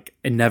 Like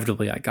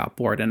inevitably I got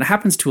bored. And it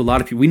happens to a lot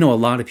of people. We know a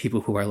lot of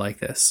people who are like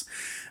this.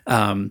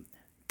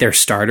 They're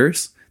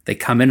starters. They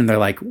come in and they're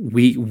like,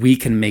 we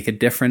can make a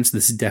difference.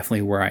 This is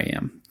definitely where I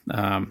am.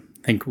 I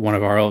think one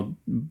of our old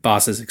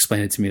bosses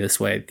explained it to me this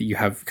way. That you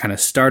have kind of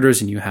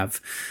starters and you have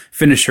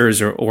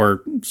finishers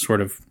or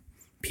sort of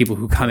people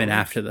who come in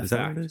after the fact.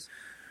 That what it is?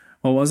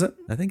 What was it?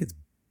 I think it's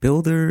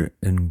builder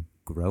and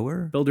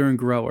grower. Builder and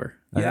grower.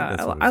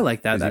 I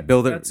like that.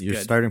 Builder, you're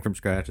good. Starting from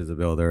scratch as a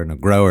builder, and a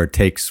grower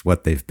takes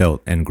what they've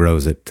built and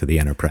grows it to the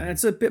enterprise. And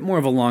it's a bit more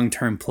of a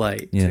long-term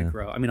play to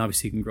grow. I mean,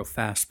 obviously you can grow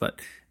fast, but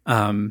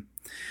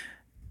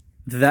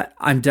that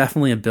I'm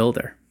definitely a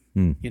builder,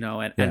 and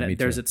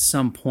there's at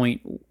some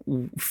point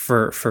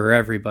for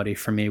everybody,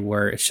 for me,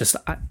 where it's just,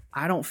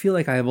 I don't feel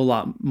like I have a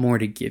lot more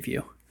to give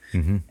you.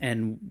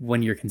 And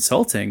when you're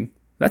consulting,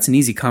 that's an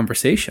easy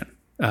conversation,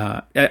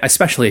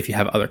 especially if you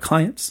have other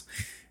clients,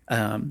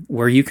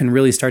 where you can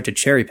really start to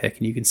cherry pick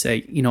and you can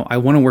say, I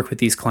want to work with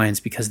these clients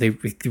because they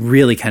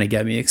really kind of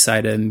get me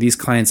excited. And these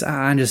clients,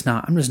 I'm just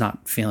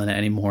not feeling it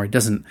anymore. It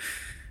doesn't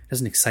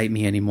excite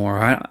me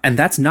anymore. And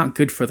that's not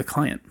good for the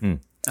client.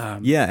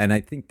 And I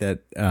think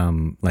that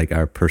like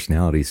our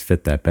personalities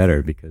fit that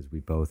better because we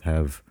both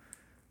have,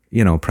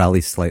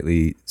 probably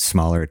slightly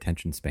smaller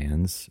attention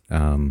spans.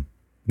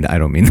 I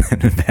don't mean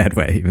that in a bad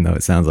way, even though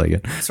it sounds like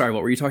it. Sorry,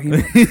 what were you talking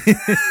about?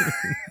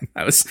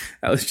 I was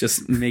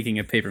just making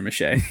a paper mache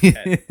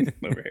head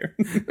over here.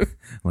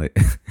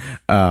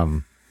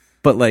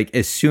 But like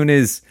as soon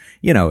as,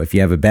 if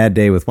you have a bad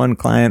day with one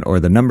client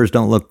or the numbers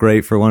don't look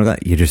great for one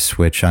client, you just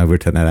switch over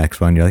to the next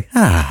one. You're like,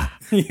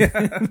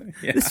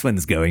 this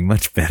one's going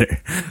much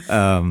better.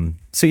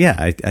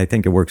 I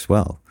think it works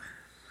well.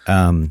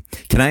 Can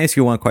I ask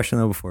you one question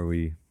though before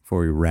we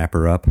wrap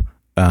her up?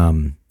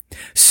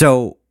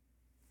 So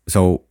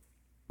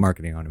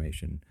marketing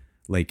automation,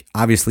 like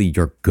obviously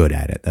you're good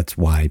at it. That's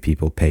why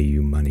people pay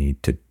you money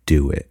to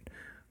do it.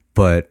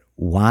 But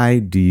why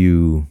do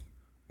you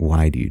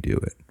do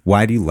it?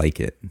 Why do you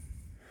like it?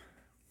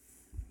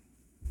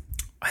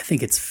 I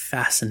think it's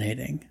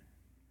fascinating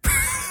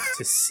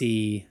to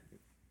see.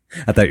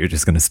 I thought you were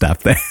just going to stop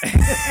there.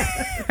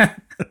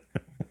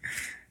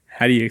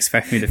 How do you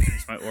expect me to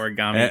finish my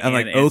origami? I'm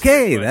like,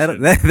 okay,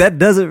 that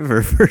does it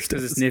for first.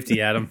 This is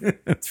nifty, Adam.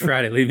 It's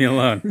Friday. Leave me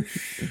alone.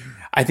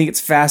 I think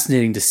it's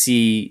fascinating to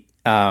see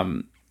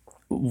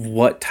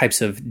what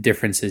types of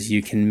differences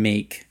you can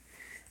make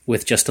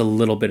with just a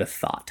little bit of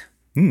thought.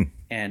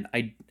 And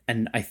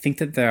I think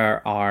that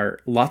there are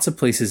lots of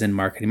places in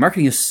marketing.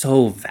 Marketing is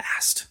so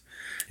vast.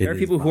 There are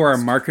people who are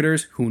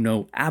marketers who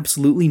know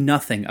absolutely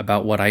nothing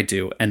about what I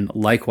do. And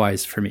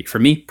likewise for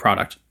me,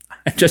 product.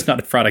 I'm just not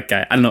a product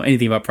guy. I don't know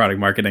anything about product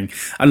marketing.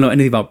 I don't know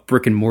anything about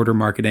brick and mortar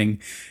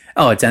marketing.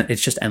 Oh,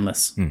 it's just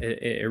endless.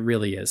 It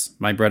really is.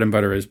 My bread and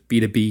butter is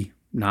B2B,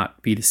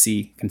 not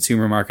B2C.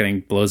 Consumer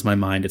marketing blows my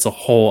mind. It's a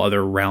whole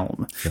other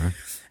realm. Sure.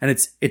 And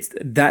it's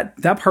that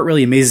part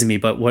really amazes me.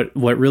 But what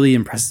really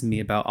impresses me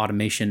about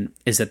automation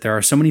is that there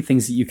are so many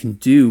things that you can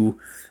do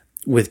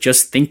with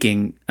just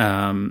thinking,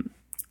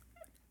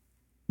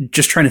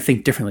 just trying to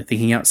think differently,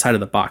 thinking outside of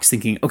the box,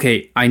 thinking,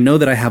 okay, I know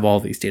that I have all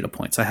these data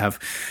points. I have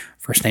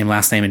first name,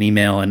 last name, and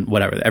email, and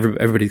whatever.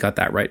 Everybody's got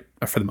that right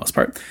for the most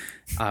part.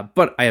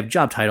 But I have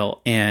job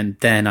title, and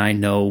then I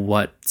know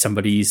what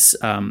somebody's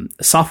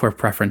software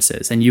preference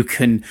is. And you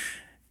can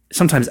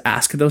sometimes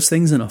ask those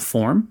things in a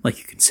form. Like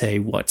you can say,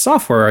 what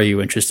software are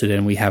you interested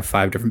in? We have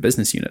 5 different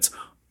business units.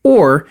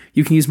 Or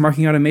you can use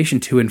marketing automation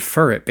to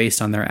infer it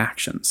based on their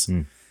actions.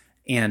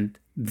 And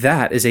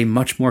that is a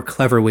much more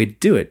clever way to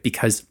do it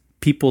because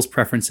people's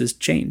preferences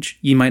change.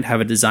 You might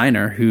have a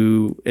designer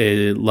who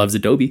loves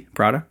Adobe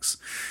products.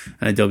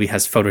 And Adobe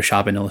has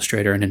Photoshop and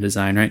Illustrator and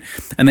InDesign, right?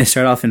 And they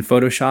start off in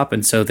Photoshop,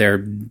 and so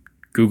they're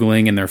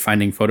Googling and they're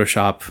finding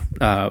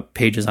Photoshop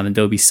pages on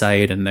Adobe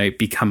site, and they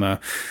become a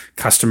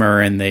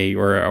customer and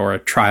or a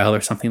trial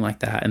or something like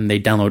that, and they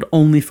download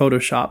only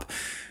Photoshop.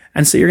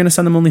 And so you're going to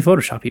send them only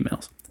Photoshop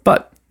emails.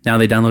 But now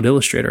they download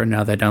Illustrator, and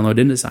now they download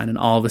InDesign, and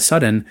all of a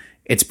sudden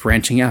it's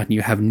branching out, and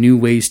you have new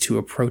ways to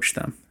approach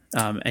them.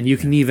 And you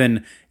can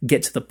even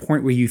get to the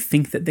point where you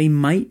think that they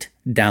might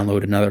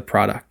download another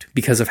product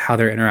because of how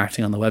they're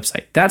interacting on the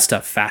website. That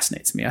stuff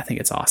fascinates me. I think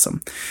it's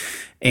awesome.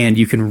 And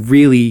you can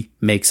really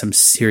make some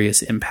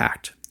serious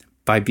impact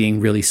by being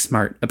really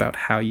smart about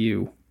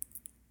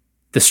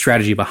the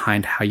strategy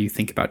behind how you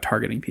think about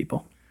targeting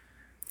people.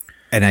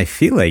 And I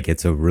feel like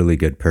it's a really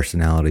good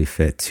personality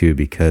fit too,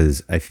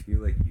 because I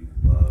feel like you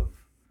love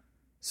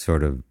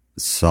sort of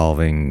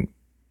solving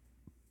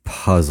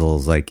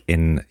puzzles like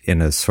in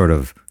a sort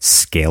of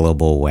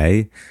scalable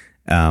way.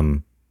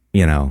 You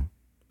know,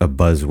 a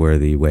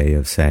buzzworthy way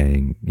of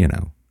saying, you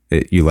know,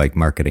 you like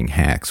marketing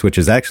hacks, which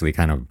is actually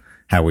kind of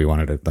how we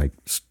wanted to like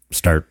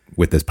start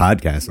with this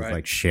podcast, right. Is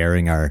like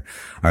sharing our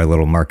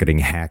little marketing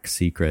hack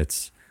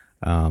secrets.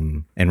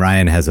 And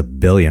Ryan has a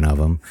billion of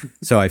them.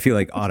 So I feel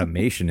like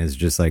automation is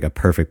just like a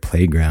perfect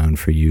playground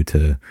for you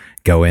to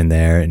go in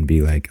there and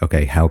be like,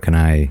 okay, how can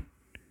I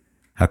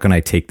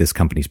take this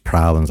company's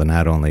problems and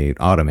not only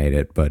automate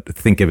it, but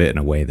think of it in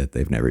a way that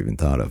they've never even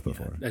thought of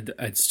before? Yeah,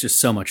 it's just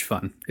so much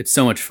fun. It's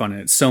so much fun.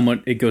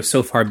 And it goes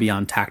so far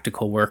beyond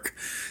tactical work.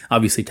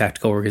 Obviously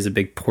tactical work is a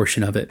big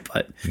portion of it,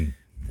 but the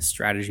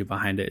strategy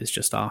behind it is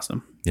just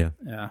awesome. Yeah.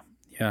 Yeah.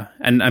 Yeah.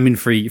 And I mean,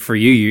 for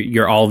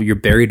you're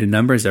buried in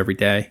numbers every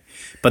day,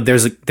 but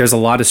there's a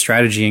lot of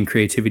strategy and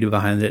creativity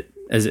behind it.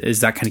 Is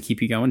that kind of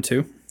keep you going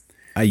too?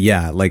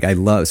 Yeah. Like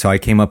so I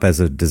came up as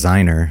a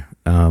designer.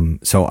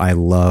 So I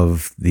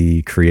love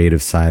the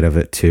creative side of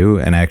it too.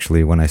 And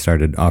actually when I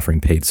started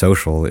offering paid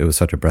social, it was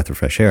such a breath of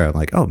fresh air. I'm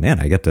like, oh man,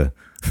 I get to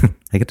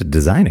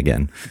design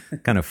again.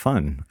 Kind of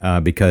fun.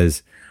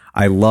 Because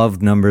I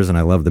love numbers and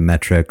I love the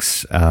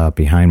metrics,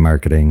 behind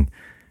marketing,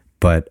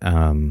 but,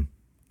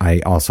 I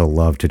also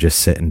love to just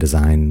sit and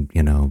design,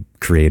 you know,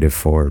 creative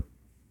for,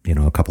 you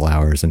know, a couple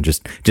hours and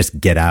just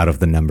get out of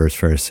the numbers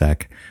for a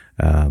sec.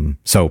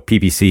 So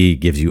PPC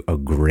gives you a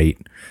great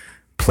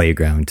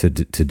playground to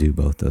do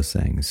both those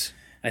things.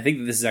 I think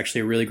that this is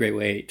actually a really great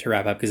way to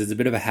wrap up because it's a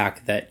bit of a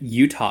hack that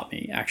you taught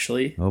me,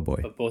 actually. Oh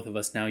boy. But both of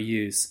us now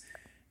use.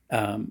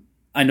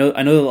 I know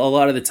a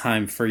lot of the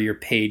time for your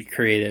paid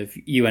creative,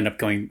 you end up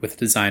going with a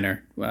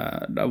designer.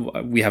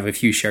 We have a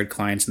few shared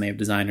clients and they have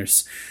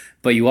designers.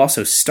 But you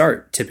also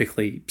start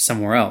typically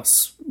somewhere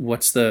else.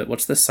 What's the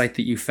site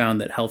that you found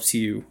that helps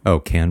you?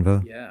 Oh,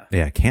 Canva.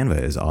 Yeah,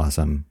 Canva is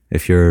awesome.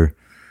 If you're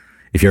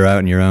out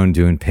on your own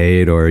doing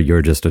paid, or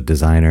you're just a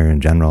designer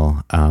in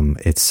general,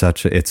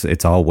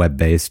 it's all web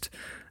based,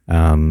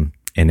 and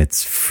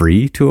it's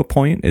free to a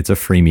point. It's a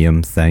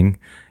freemium thing.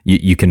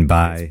 You can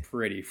buy. It's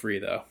pretty free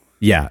though.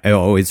 Yeah.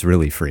 Oh, it's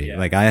really free. Yeah.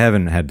 Like I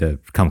haven't had to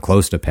come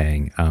close to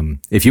paying.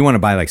 If you want to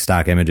buy like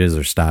stock images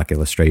or stock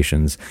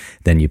illustrations,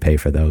 then you pay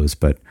for those.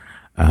 But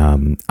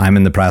I'm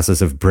in the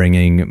process of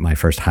bringing my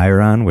first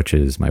hire on, which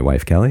is my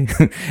wife, Kelly.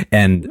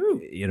 And,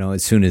 you know,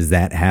 as soon as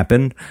that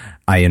happened,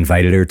 I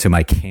invited her to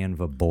my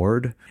Canva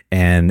board,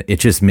 and it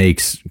just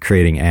makes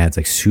creating ads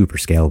like super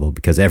scalable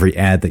because every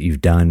ad that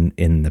you've done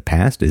in the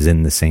past is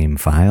in the same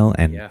file,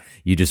 and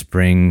you just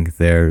bring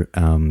their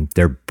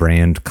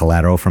brand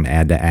collateral from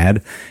ad to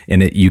ad,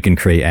 and you can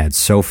create ads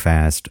so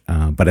fast.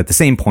 But at the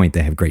same point,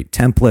 they have great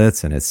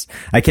templates, and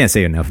I can't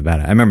say enough about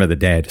it. I remember the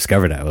day I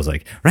discovered it, I was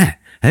like, right.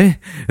 Hey,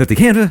 with the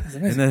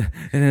Canva,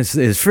 and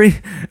it's free.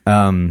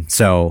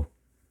 So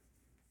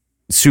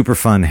super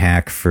fun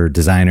hack for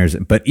designers.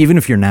 But even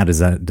if you're not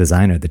a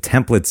designer, the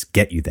templates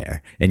get you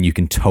there, and you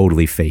can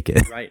totally fake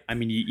it. Right. I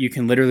mean, you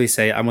can literally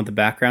say, I want the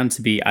background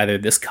to be either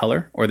this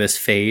color or this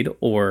fade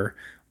or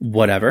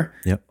whatever,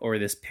 or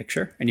this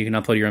picture, and you can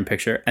upload your own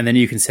picture, and then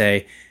you can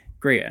say,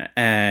 great,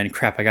 and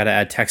crap, I got to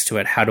add text to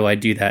it. How do I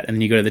do that? And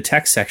then you go to the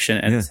text section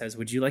and it says,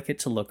 would you like it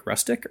to look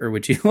rustic or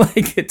would you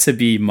like it to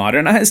be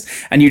modernized?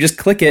 And you just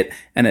click it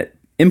and it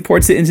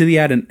imports it into the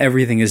ad and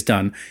everything is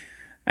done.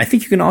 I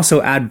think you can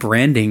also add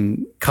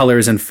branding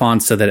colors and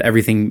fonts so that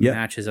everything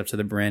matches up to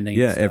the branding.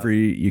 Yeah,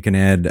 you can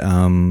add,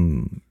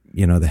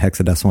 you know, the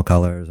hexadecimal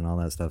colors and all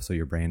that stuff, so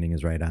your branding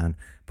is right on.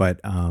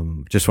 But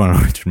just want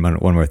to mention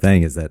one more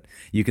thing is that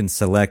you can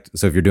select.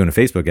 So if you're doing a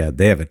Facebook ad,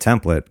 they have a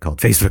template called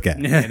Facebook ad,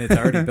 and it's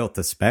already built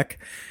to spec.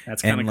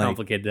 That's kind of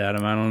complicated,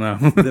 Adam. I don't know.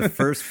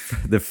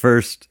 the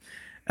first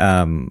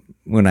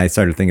when I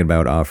started thinking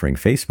about offering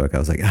Facebook, I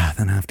was like,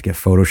 then I have to get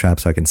Photoshop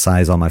so I can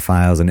size all my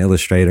files and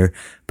Illustrator.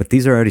 But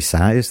these are already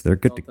sized; they're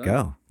good to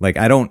go. Like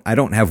I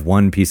don't have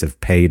one piece of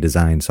pay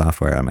design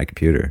software on my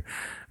computer.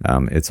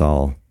 It's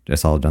all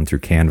done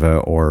through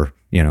Canva or,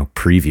 you know,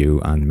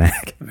 Preview on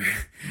Mac.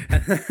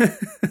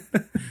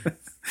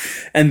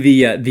 And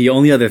the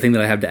only other thing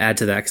that I have to add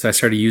to that, because I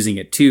started using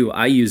it too,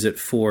 I use it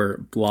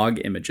for blog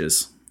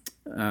images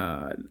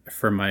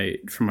for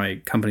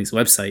my company's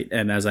website.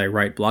 And as I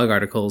write blog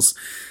articles,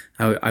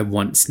 I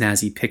want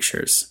snazzy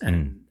pictures.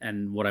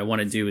 And what I want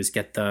to do is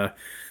get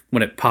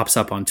when it pops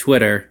up on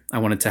Twitter, I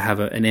want it to have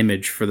an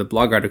image for the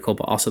blog article,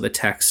 but also the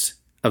text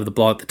of the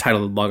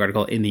title of the blog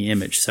article in the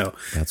image. So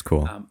that's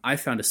cool. I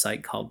found a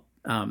site called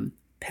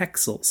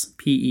Pexels,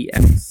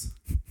 PEXELS.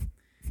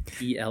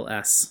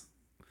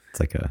 It's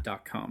like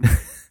 .com.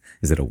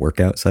 Is it a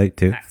workout site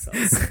too?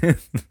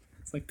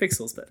 It's like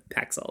pixels, but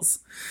Paxels.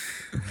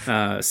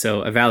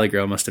 So a Valley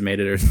Girl must have made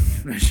it or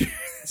something. I'm not sure.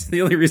 That's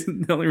the only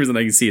reason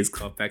I can see is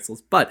called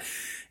Pexels. But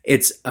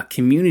it's a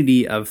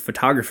community of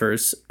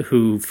photographers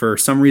who, for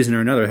some reason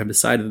or another, have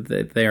decided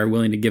that they are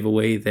willing to give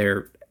away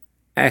their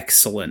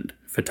excellent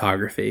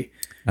photography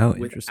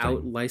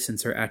without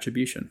license or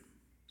attribution.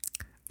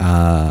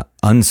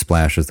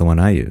 Unsplash is the one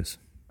I use.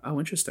 Oh,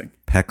 interesting.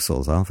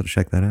 Pexels. I'll have to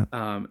check that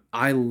out.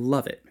 I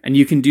love it. And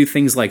you can do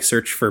things like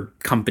search for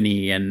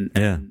company and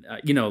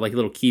like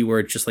little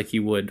keywords, just like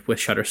you would with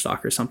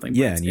Shutterstock or something.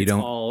 Yeah, and it's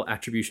all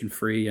attribution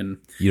free, and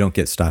you don't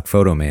get stock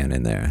photo man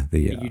in there.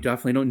 You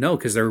definitely don't know,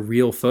 because they're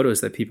real photos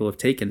that people have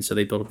taken. So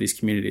they build up these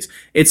communities.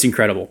 It's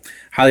incredible.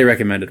 Highly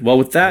recommended. Well,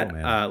 with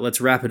that,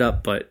 let's wrap it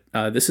up. But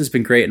this has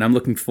been great, and I'm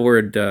looking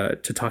forward to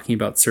talking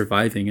about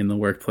surviving in the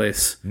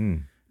workplace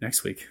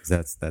next week.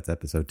 That's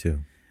episode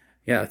 2.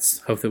 Yeah, let's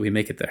hope that we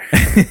make it there.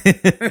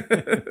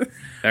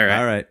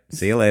 All right.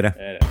 See you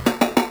later.